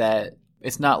big that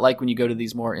it's not like when you go to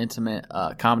these more intimate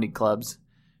comedy clubs.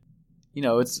 You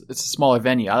know, it's a smaller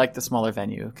venue. I like the smaller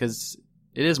venue because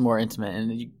it is more intimate.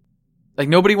 And like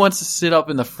nobody wants to sit up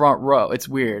in the front row. It's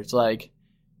weird. It's like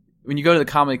when you go to the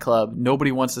comedy club,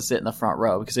 nobody wants to sit in the front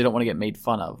row because they don't want to get made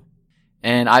fun of.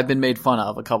 And I've been made fun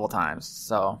of a couple times.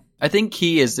 So I think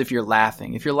key is if you're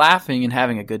laughing. If you're laughing and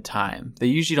having a good time, they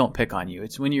usually don't pick on you.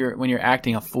 It's when you're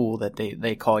acting a fool that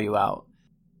they call you out.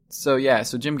 So yeah,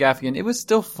 so Jim Gaffigan, it was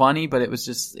still funny, but it was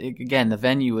just, again, the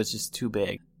venue was just too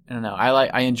big. I don't know.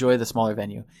 I enjoy the smaller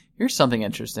venue. Here's something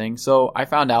interesting. So I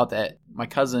found out that my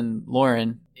cousin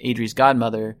Lauren, Adri's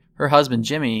godmother, her husband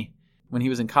Jimmy, when he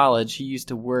was in college, he used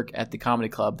to work at the comedy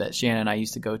club that Shannon and I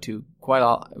used to go to quite a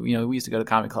lot. You know, we used to go to the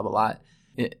comedy club a lot.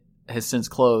 It has since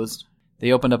closed.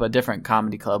 They opened up a different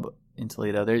comedy club in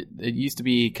Toledo. It used to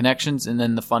be Connections and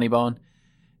then the Funny Bone,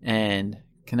 and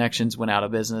Connections went out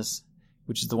of business,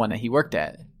 which is the one that he worked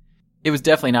at. It was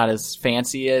definitely not as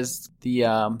fancy as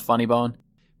the Funny Bone,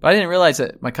 but I didn't realize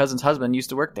that my cousin's husband used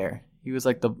to work there. He was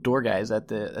like the door guys at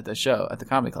the show, at the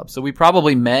comedy club. So we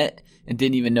probably met and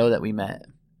didn't even know that we met.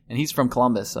 And he's from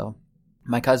Columbus, so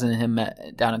my cousin and him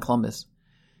met down in Columbus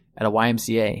at a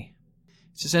YMCA.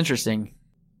 It's just interesting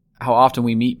how often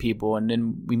we meet people and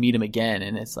then we meet them again,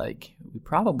 and it's like we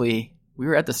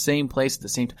were at the same place at the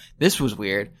same time. This was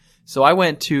weird. So I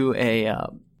went to a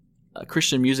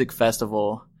Christian music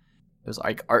festival. It was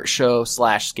like art show /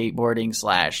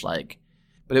 skateboarding / like,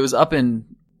 but it was up in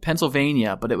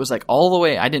Pennsylvania, but it was like all the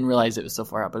way. I didn't realize it was so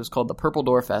far out, but it was called the Purple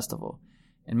Door Festival.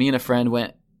 And me and a friend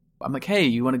went. I'm like, hey,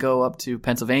 you want to go up to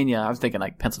Pennsylvania? I was thinking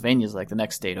like Pennsylvania's like the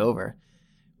next state over.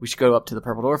 We should go up to the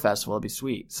Purple Door Festival. It'd be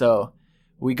sweet. So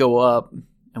we go up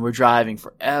and we're driving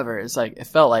forever. It's like, it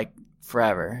felt like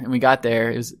forever. And we got there.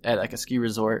 It was at like a ski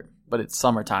resort, but it's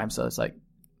summertime. So it's like,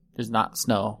 there's not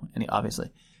snow,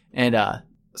 obviously. And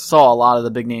saw a lot of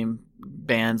the big name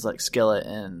bands like Skillet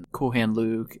and Cool Hand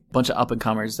Luke, a bunch of up and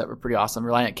comers that were pretty awesome.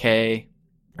 Reliant K.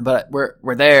 But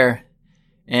we're there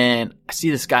and I see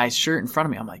this guy's shirt in front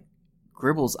of me. I'm like,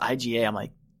 Gribble's IGA. I'm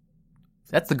like,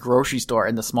 that's the grocery store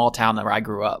in the small town where I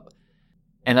grew up.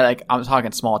 And I'm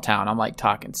talking small town. I'm like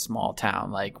talking small town.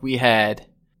 Like we had,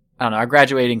 I don't know, our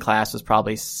graduating class was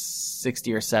probably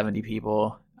 60 or 70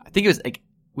 people. I think it was like,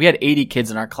 we had 80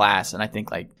 kids in our class. And I think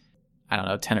like, I don't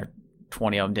know, 10 or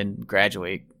 20 of them didn't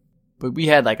graduate. But we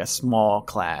had like a small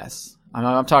class.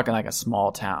 I'm talking like a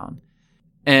small town.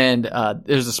 And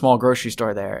there's a small grocery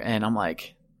store there. And I'm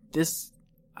like,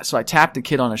 so I tapped the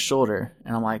kid on his shoulder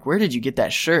and I'm like, where did you get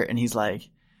that shirt? And he's like,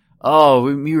 oh,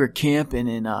 we were camping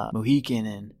in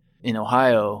Mohican in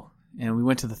Ohio and we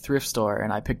went to the thrift store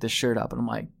and I picked this shirt up. And I'm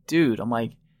like, dude,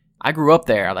 I grew up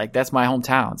there. Like, that's my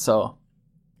hometown. So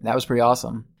that was pretty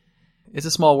awesome. It's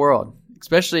a small world,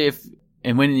 especially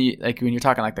when you're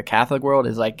talking like the Catholic world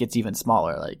is like, gets even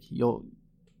smaller. Like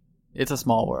it's a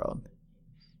small world.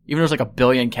 Even there's like 1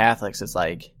 billion Catholics, it's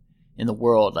like in the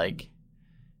world, like,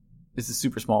 it's a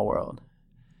super small world.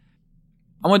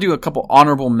 I'm going to do a couple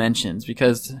honorable mentions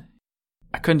because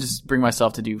I couldn't just bring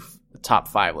myself to do top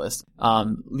 5 list.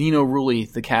 Lino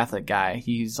Rulli, the Catholic guy,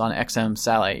 he's on XM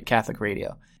Satellite Catholic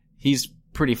Radio. He's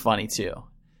pretty funny too.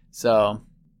 So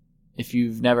if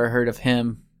you've never heard of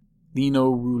him,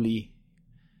 Lino Rulli,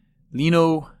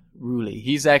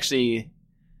 he's actually,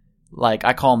 like,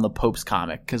 I call him the Pope's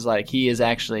comic, because like he is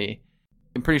actually,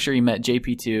 I'm pretty sure he met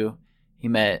JP2, he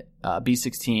met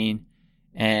B16,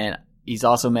 and he's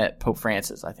also met Pope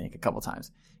Francis, I think, a couple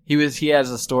times. He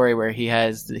has a story where he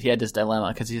had this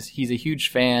dilemma, because he's a huge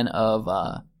fan of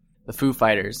the Foo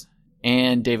Fighters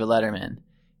and David Letterman,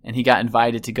 and he got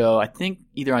invited to go, I think,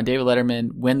 either on David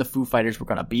Letterman when the Foo Fighters were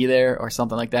going to be there or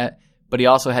something like that. But he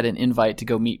also had an invite to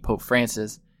go meet Pope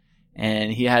Francis,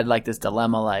 and he had like this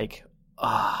dilemma, like,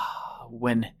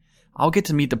 when I'll get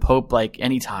to meet the Pope like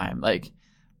anytime, like,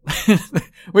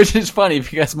 which is funny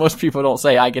because most people don't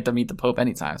say I get to meet the Pope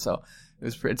anytime. So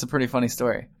it's a pretty funny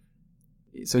story.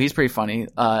 So he's pretty funny.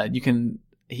 You can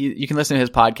listen to his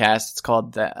podcast. It's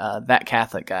called That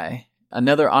Catholic Guy.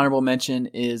 Another honorable mention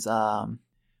is a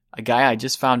guy I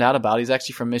just found out about. He's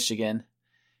actually from Michigan.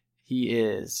 He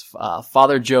is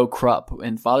Father Joe Krupp,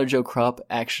 and Father Joe Krupp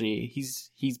actually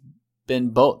he's been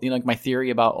both. You know, like my theory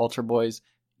about altar boys,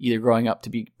 either growing up to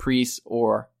be priests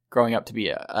or growing up to be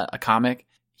a comic.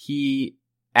 He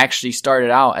actually started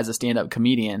out as a stand-up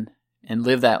comedian and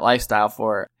lived that lifestyle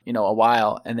for, you know, a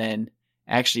while, and then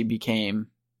actually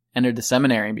entered the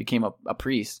seminary and became a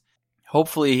priest.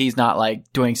 Hopefully he's not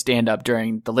like doing stand-up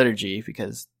during the liturgy,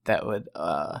 because that would,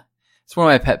 it's one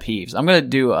of my pet peeves. I'm going to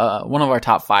do one of our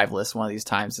top 5 lists one of these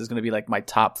times. Is going to be like my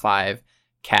top 5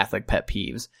 Catholic pet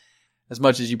peeves, as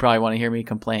much as you probably want to hear me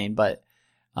complain. But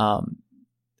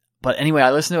anyway,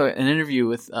 I listened to an interview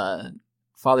with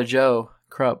Father Joe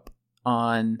Krupp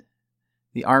on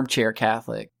the Armchair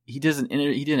Catholic. He did an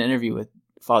interview with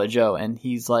Father Joe, and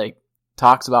he's like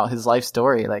talks about his life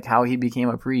story, like how he became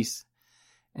a priest,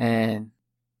 and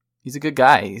he's a good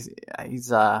guy.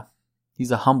 He's a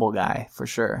humble guy for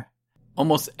sure.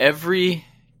 Almost every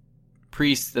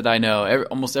priest that I know,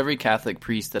 almost every Catholic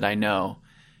priest that I know,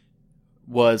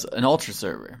 was an altar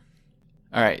server.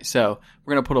 All right, so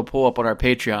we're gonna put a poll up on our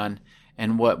Patreon,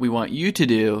 and what we want you to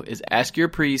do is ask your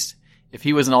priest if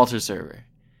he was an altar server.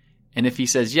 And if he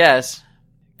says yes,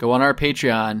 go on our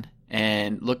Patreon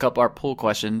and look up our poll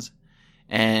questions,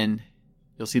 and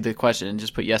you'll see the question and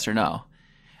just put yes or no.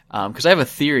 Because I have a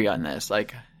theory on this.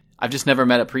 Like, I've just never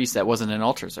met a priest that wasn't an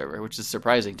altar server, which is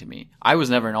surprising to me. I was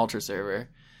never an altar server.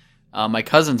 My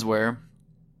cousins were,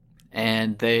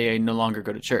 and they no longer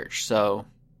go to church. So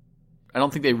I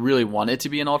don't think they really wanted to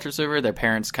be an altar server. Their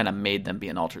parents kind of made them be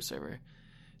an altar server.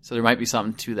 So there might be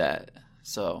something to that.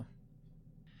 So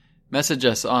message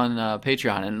us on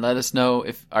Patreon and let us know,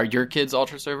 are your kids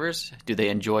altar servers? Do they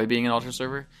enjoy being an altar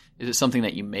server? Is it something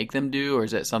that you make them do, or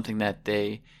is it something that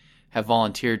they have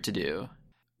volunteered to do?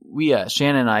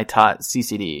 Shannon and I taught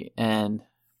CCD, and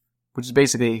which is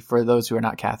basically, for those who are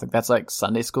not Catholic, that's like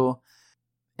Sunday school.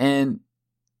 And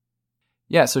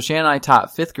yeah, so Shannon and I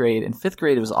taught 5th grade, and 5th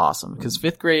grade was awesome because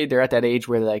 5th grade, they're at that age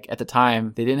where, like, at the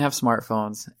time they didn't have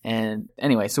smartphones. And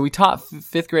anyway, so we taught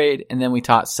 5th grade, and then we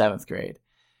taught 7th grade.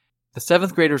 The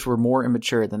 7th graders were more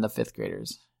immature than the 5th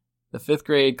graders. The 5th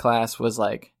grade class was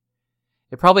like,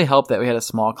 it probably helped that we had a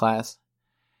small class.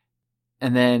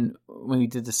 And then when we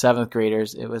did the 7th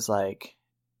graders, it was like,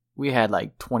 we had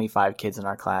like 25 kids in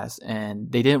our class, and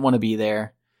they didn't want to be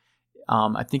there.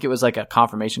 I think it was like a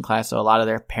confirmation class, so a lot of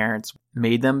their parents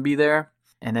made them be there.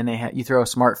 And then you throw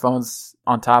smartphones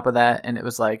on top of that, and it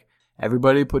was like,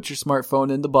 everybody put your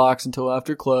smartphone in the box until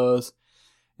after close.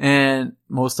 And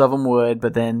most of them would,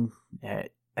 but then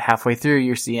halfway through,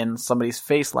 you're seeing somebody's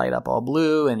face light up all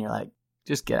blue, and you're like,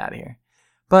 just get out of here.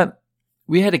 But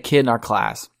we had a kid in our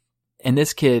class, and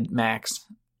this kid,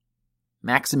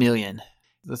 Maximilian,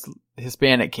 this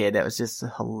Hispanic kid that was just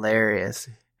hilarious.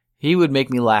 He would make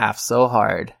me laugh so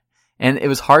hard. And it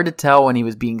was hard to tell when he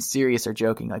was being serious or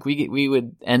joking. Like, we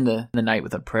would end the night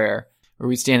with a prayer where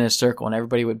we'd stand in a circle and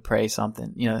everybody would pray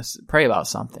something, pray about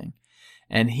something.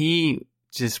 And he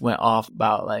just went off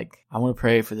about, like, I want to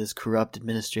pray for this corrupt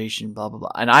administration, blah, blah,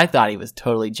 blah. And I thought he was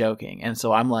totally joking. And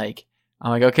so I'm like,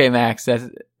 okay, Max,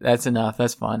 that's enough.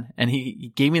 That's fun. And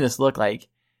he gave me this look like,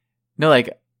 no,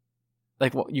 like,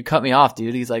 well, you cut me off,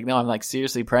 dude. He's like, no, I'm like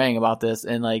seriously praying about this.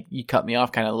 And like, you cut me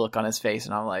off kind of look on his face.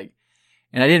 And I'm like,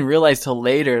 and I didn't realize till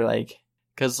later, like,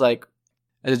 cause like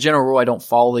as a general rule, I don't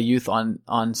follow the youth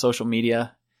on social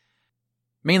media,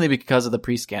 mainly because of the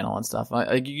pre-scandal and stuff.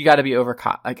 Like, you got to be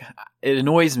like, it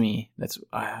annoys me. It's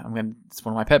one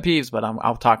of my pet peeves, but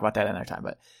I'll talk about that another time.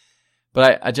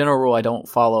 But a general rule, I don't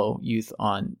follow youth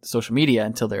on social media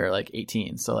until they're like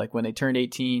 18. So like when they turned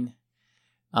 18,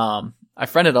 I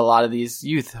friended a lot of these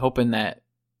youth hoping that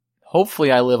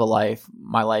hopefully I live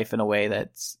my life in a way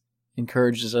that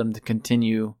encourages them to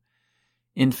continue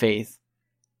in faith.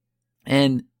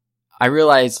 And I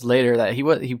realized later that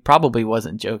he probably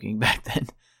wasn't joking back then.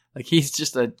 Like, he's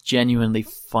just a genuinely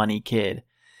funny kid,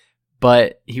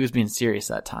 but he was being serious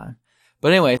that time.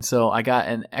 But anyway, so I got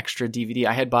an extra DVD.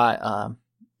 I had bought,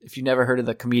 if you've never heard of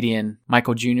the comedian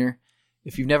Michael Jr.,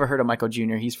 if you've never heard of Michael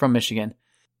Jr., he's from Michigan.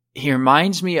 He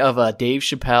reminds me of Dave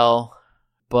Chappelle,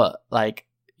 but like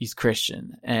he's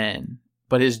Christian,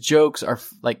 but his jokes are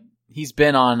like, he's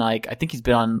been on I think he's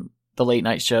been on the late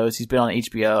night shows. He's been on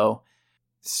HBO.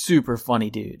 Super funny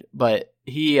dude. But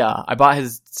I bought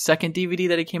his second DVD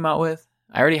that he came out with.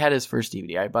 I already had his first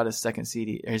DVD. I bought his second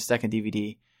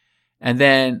DVD. And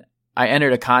then I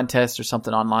entered a contest or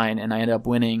something online, and I ended up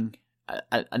winning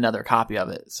another copy of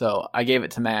it. So I gave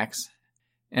it to Max,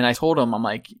 and I told him, I'm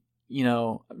like,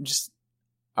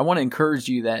 I want to encourage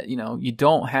you that, you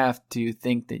don't have to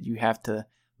think that you have to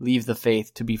leave the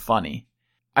faith to be funny.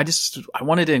 I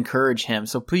wanted to encourage him.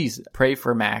 So please pray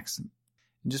for Max, and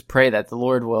just pray that the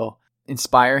Lord will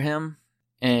inspire him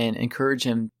and encourage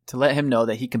him to let him know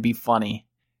that he can be funny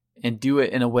and do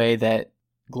it in a way that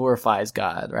glorifies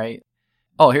God, right?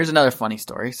 Oh, here's another funny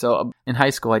story. So in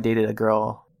high school, I dated a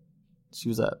girl. She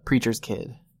was a preacher's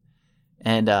kid.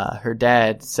 And her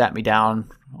dad sat me down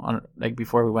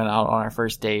before we went out on our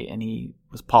first date, and he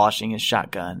was polishing his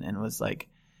shotgun and was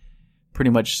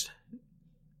pretty much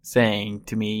saying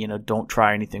to me, don't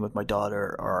try anything with my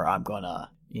daughter, or I'm gonna,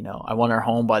 I want her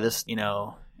home by this,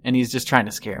 and he's just trying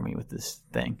to scare me with this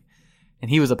thing. And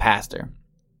he was a pastor.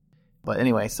 But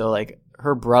anyway, so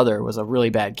her brother was a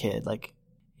really bad kid.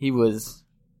 He was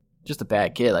just a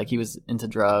bad kid. He was into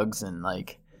drugs and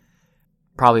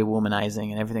probably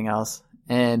womanizing and everything else.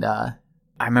 And I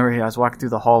remember I was walking through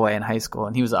the hallway in high school,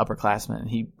 and he was an upperclassman, and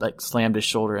he slammed his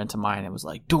shoulder into mine and was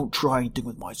like, "Don't try anything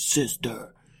with my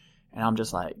sister." And I'm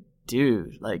just like,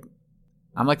 dude,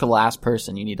 I'm the last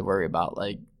person you need to worry about,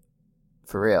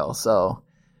 for real. So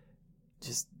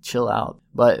just chill out.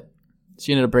 But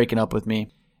she ended up breaking up with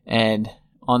me, and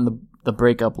on the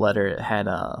breakup letter, it had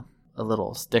a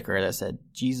little sticker that said,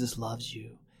 "Jesus loves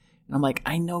you." And I'm like,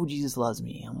 I know Jesus loves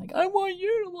me. I'm like, I want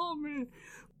you to love me.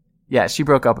 Yeah, she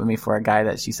broke up with me for a guy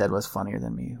that she said was funnier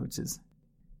than me,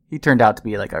 he turned out to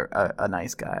be a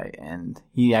nice guy. And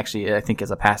he actually, I think,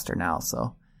 is a pastor now,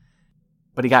 so.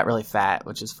 But he got really fat,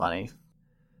 which is funny.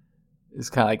 It's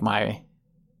kind of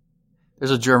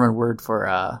there's a German word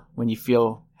for when you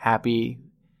feel happy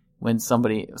when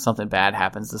something bad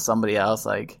happens to somebody else.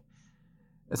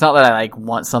 It's not that I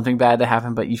want something bad to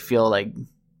happen, but you feel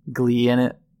glee in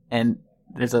it. And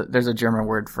there's a German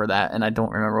word for that, and I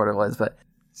don't remember what it was. But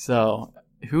so,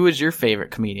 who is your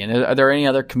favorite comedian? Are there any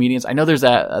other comedians? I know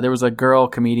there was a girl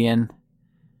comedian.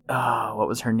 What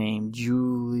was her name?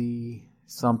 Julie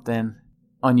something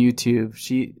on YouTube.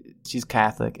 She's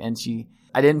Catholic, and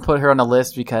I didn't put her on the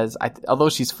list because although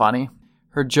she's funny,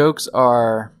 her jokes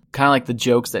are kind of like the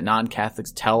jokes that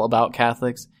non-Catholics tell about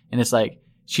Catholics, and it's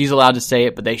she's allowed to say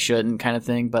it, but they shouldn't, kind of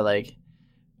thing. But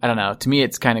I don't know. To me,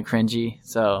 it's kind of cringy.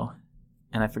 So,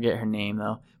 and I forget her name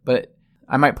though. But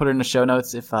I might put her in the show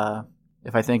notes if I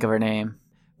think of her name.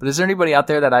 But is there anybody out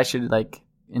there that I should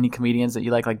any comedians that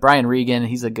you like Brian Regan?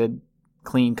 He's a good,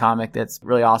 clean comic that's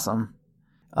really awesome.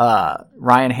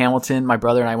 Ryan Hamilton. My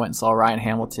brother and I went and saw Ryan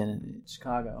Hamilton in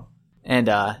Chicago, and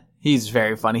he's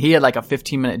very funny. He had a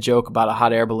 15-minute joke about a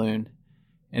hot air balloon,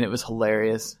 and it was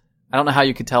hilarious. I don't know how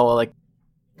you could tell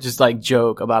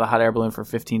joke about a hot air balloon for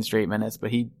 15 straight minutes,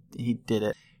 but he did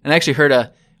it. And I actually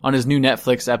heard on his new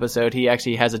Netflix episode, he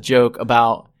actually has a joke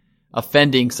about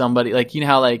offending somebody. You know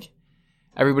how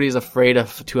everybody's afraid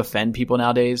to offend people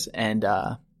nowadays, and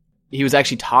he was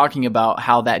actually talking about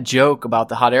how that joke about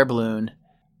the hot air balloon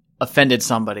offended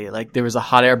somebody. There was a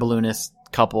hot air balloonist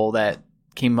couple that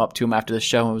came up to him after the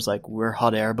show and was like, "We're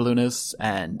hot air balloonists,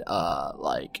 and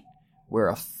we're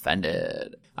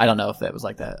offended." I don't know if that was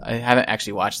like that. I haven't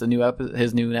actually watched his new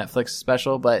Netflix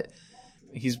special, but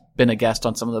he's been a guest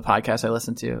on some of the podcasts I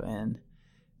listen to, and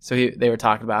so they were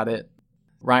talking about it.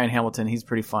 Ryan Hamilton, he's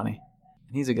pretty funny.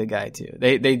 He's a good guy too.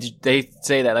 They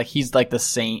say that he's the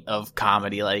saint of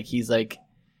comedy. He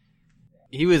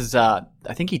was I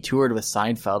think he toured with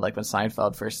Seinfeld when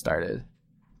Seinfeld first started,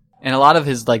 and a lot of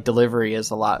his delivery is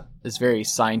very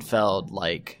Seinfeld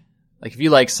if you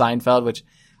like Seinfeld, which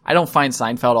I don't find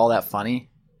Seinfeld all that funny.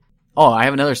 Oh, I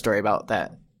have another story about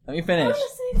that. Let me finish. I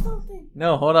want to say something.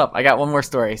 No, hold up. I got one more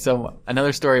story. So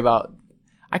another story about,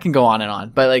 I can go on and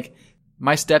on, but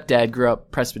my stepdad grew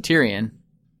up Presbyterian,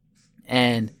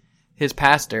 and his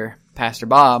pastor, Pastor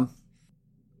Bob,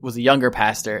 was a younger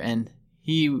pastor, and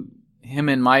him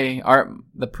and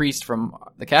the priest from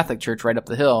the Catholic church right up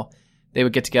the hill, they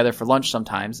would get together for lunch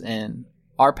sometimes, and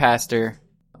our pastor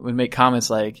would make comments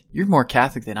like, "You're more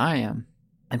Catholic than I am."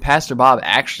 And Pastor Bob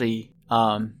actually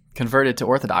converted to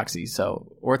Orthodoxy.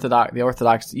 So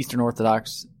the Eastern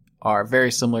Orthodox are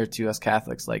very similar to us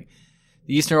Catholics. Like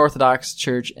the Eastern Orthodox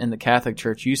Church and the Catholic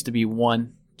Church used to be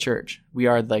one church. We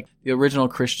are like the original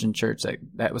Christian church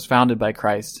that was founded by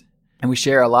Christ. And we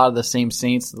share a lot of the same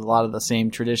saints, a lot of the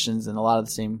same traditions, and a lot of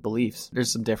the same beliefs.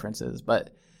 There's some differences, but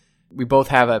we both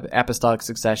have an apostolic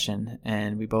succession,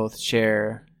 and we both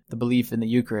share the belief in the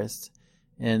Eucharist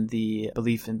and the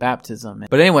belief in baptism.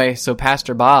 But anyway, so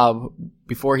Pastor Bob,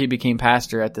 before he became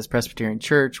pastor at this Presbyterian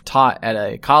church, taught at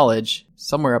a college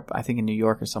somewhere up, I think in New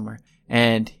York or somewhere.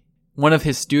 And one of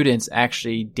his students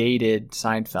actually dated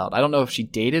Seinfeld. I don't know if she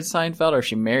dated Seinfeld or if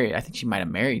she married. I think she might have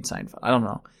married Seinfeld. I don't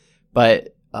know.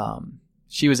 But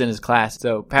she was in his class.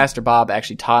 So Pastor Bob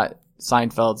actually taught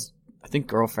Seinfeld's, I think,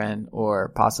 girlfriend or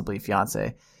possibly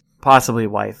fiance, possibly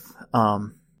wife,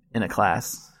 in a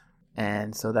class.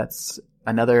 And so that's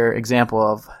another example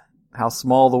of how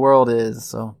small the world is.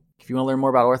 So if you want to learn more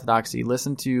about Orthodoxy,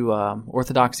 listen to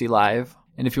Orthodoxy Live.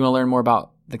 And if you want to learn more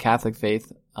about the Catholic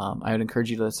faith, I would encourage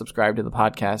you to subscribe to the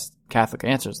podcast Catholic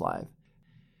Answers Live.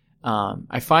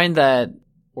 I find that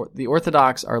the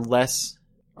Orthodox are less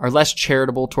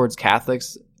charitable towards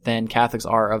Catholics than Catholics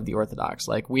are of the Orthodox.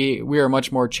 Like we are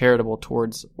much more charitable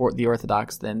towards the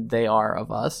Orthodox than they are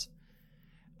of us.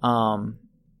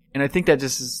 And I think that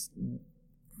just is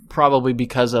probably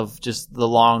because of just the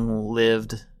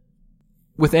long-lived.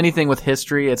 With anything with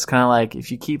history, it's kind of like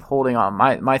if you keep holding on.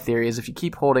 My theory is if you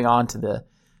keep holding on to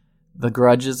the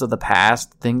grudges of the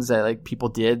past, things that like people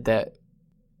did that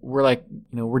we're like,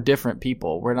 we're different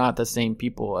people. We're not the same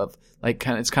people of like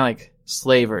it's kind of like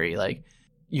slavery. Like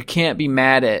you can't be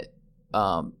mad at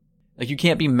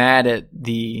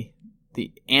the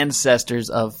ancestors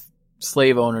of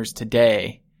slave owners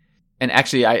today. And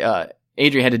actually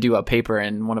Adri had to do a paper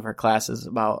in one of her classes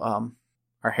about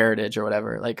our heritage or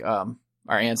whatever, like our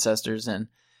ancestors, and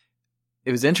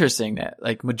it was interesting that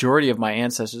like majority of my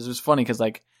ancestors, it was funny because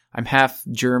like I'm half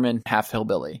German, half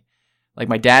hillbilly. Like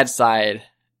my dad's side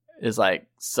is like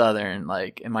Southern,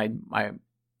 like, and my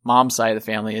mom's side of the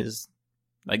family is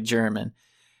like German.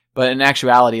 But in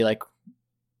actuality, like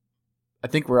I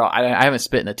think we're all, I haven't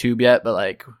spit in a tube yet, but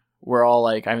like we're all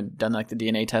like, I haven't done like the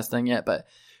DNA testing yet, but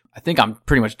I think I'm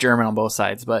pretty much German on both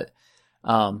sides. But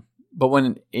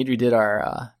when Adri did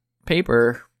our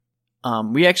paper,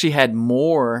 we actually had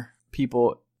more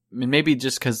people. I mean, maybe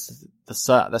just because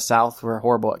the South were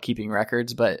horrible at keeping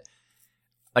records, but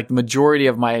like the majority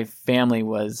of my family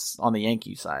was on the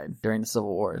Yankee side during the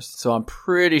Civil Wars. So I'm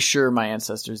pretty sure my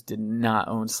ancestors did not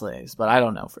own slaves, but I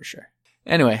don't know for sure.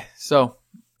 Anyway, so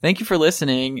thank you for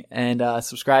listening and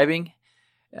subscribing.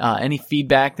 Any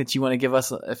feedback that you want to give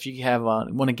us, if you have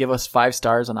want to give us 5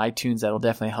 stars on iTunes, that'll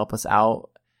definitely help us out.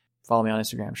 Follow me on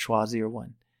Instagram,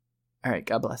 Schwa01. All right,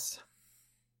 God bless.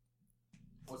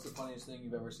 What's the funniest thing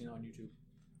you've ever seen on YouTube?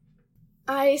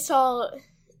 I saw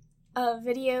a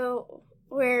video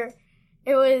where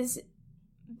it was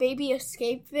baby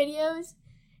escape videos,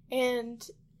 and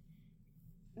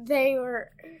they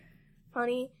were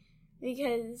funny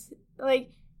because,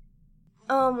 like,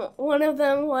 one of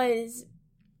them was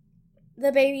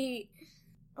the baby,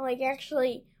 like,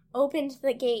 actually opened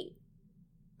the gate.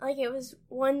 Like, it was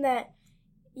one that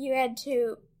you had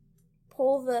to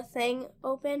pull the thing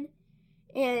open,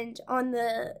 and on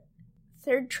the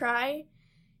 3rd try,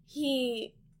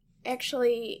 he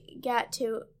actually got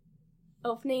to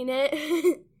opening it,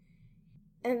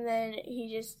 and then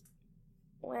he just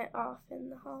went off in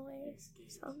the hallway or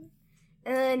something.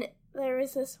 And then there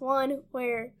was this one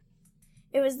where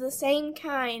it was the same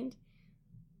kind,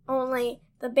 only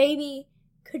the baby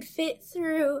could fit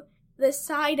through the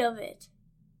side of it.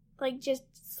 Like, just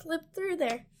slip through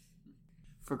there.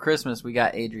 For Christmas, we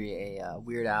got Adri a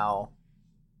Weird Al,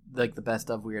 like the best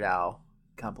of Weird Al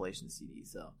compilation CD.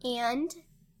 So And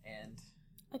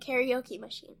a karaoke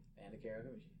machine.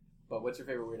 But what's your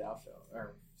favorite Weird Al show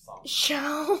or song?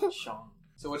 Show.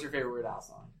 So what's your favorite Weird Al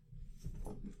song?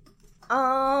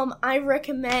 I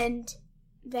recommend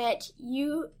that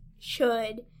you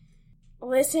should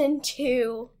listen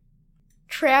to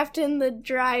Trapped in the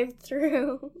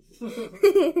Drive-Thru.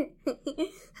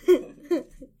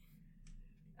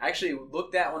 Actually,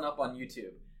 look that one up on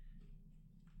YouTube.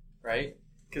 Right?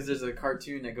 Because there's a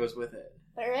cartoon that goes with it.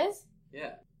 There is?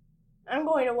 Yeah. I'm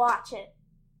going to watch it.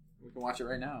 We can watch it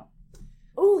right now.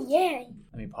 Oh, yeah.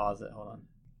 Let me pause it. Hold on.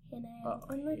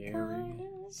 Here we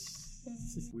go.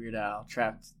 Weird Al,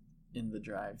 Trapped in the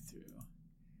drive-thru.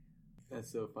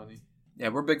 That's so funny. Yeah,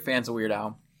 we're big fans of Weird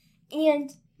Al. And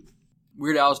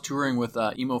Weird Al's touring with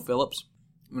Emo Phillips.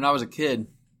 When I was a kid,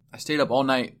 I stayed up all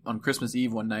night on Christmas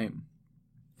Eve one night,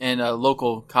 and a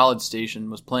local college station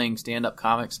was playing stand-up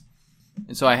comics.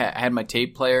 And so I had my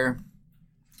tape player.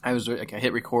 I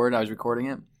hit record. I was recording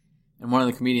it, and one of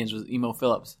the comedians was Emo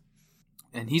Phillips,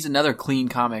 and he's another clean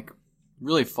comic,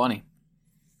 really funny.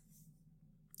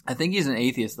 I think he's an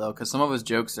atheist though, because some of his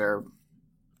jokes are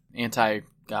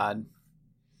anti-God,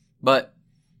 but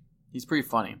he's pretty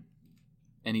funny,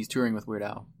 and he's touring with Weird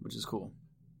Al, which is cool.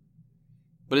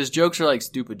 But his jokes are like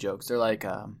stupid jokes. They're like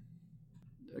kind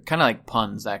of like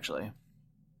puns, actually.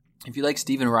 If you like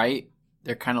Stephen Wright,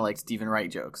 they're kind of like Stephen Wright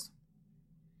jokes.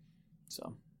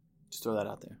 So, just throw that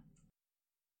out there.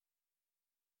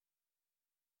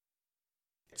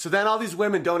 So then all these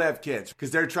women don't have kids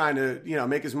because they're trying to,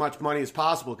 make as much money as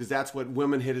possible because that's what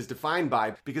womanhood is defined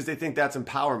by, because they think that's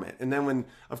empowerment. And then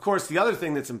of course, the other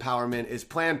thing that's empowerment is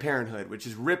Planned Parenthood, which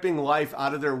is ripping life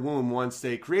out of their womb once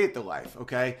they create the life,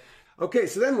 okay? Okay,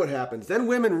 so then what happens? Then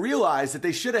women realize that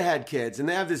they should have had kids, and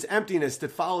they have this emptiness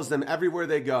that follows them everywhere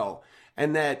they go.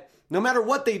 And that no matter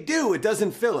what they do, it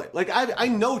doesn't fill it. Like, I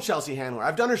know Chelsea Handler.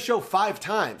 I've done her show 5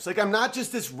 times. Like, I'm not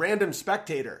just this random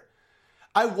spectator.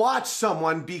 I watch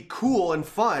someone be cool and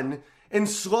fun and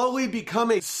slowly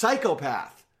become a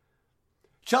psychopath.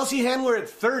 Chelsea Handler at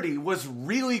 30 was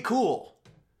really cool.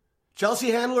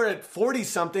 Chelsea Handler at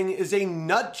 40-something is a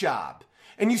nut job.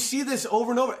 And you see this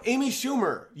over and over. Amy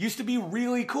Schumer used to be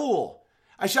really cool.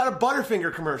 I shot a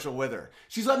Butterfinger commercial with her.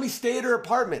 She's let me stay at her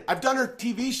apartment. I've done her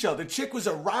TV show. The chick was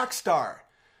a rock star.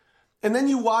 And then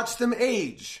you watch them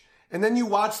age. And then you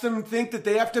watch them think that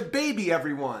they have to baby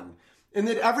everyone. And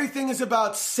that everything is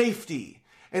about safety.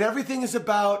 And everything is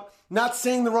about not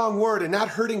saying the wrong word and not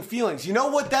hurting feelings. You know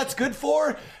what that's good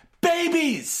for?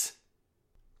 Babies!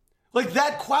 Like,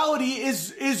 that quality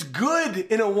is good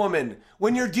in a woman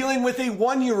when you're dealing with a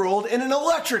 1-year-old in an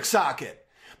electric socket.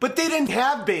 But they didn't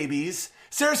have babies.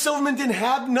 Sarah Silverman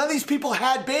none of these people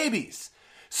had babies.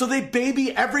 So they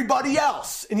baby everybody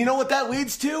else. And you know what that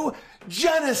leads to?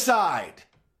 Genocide.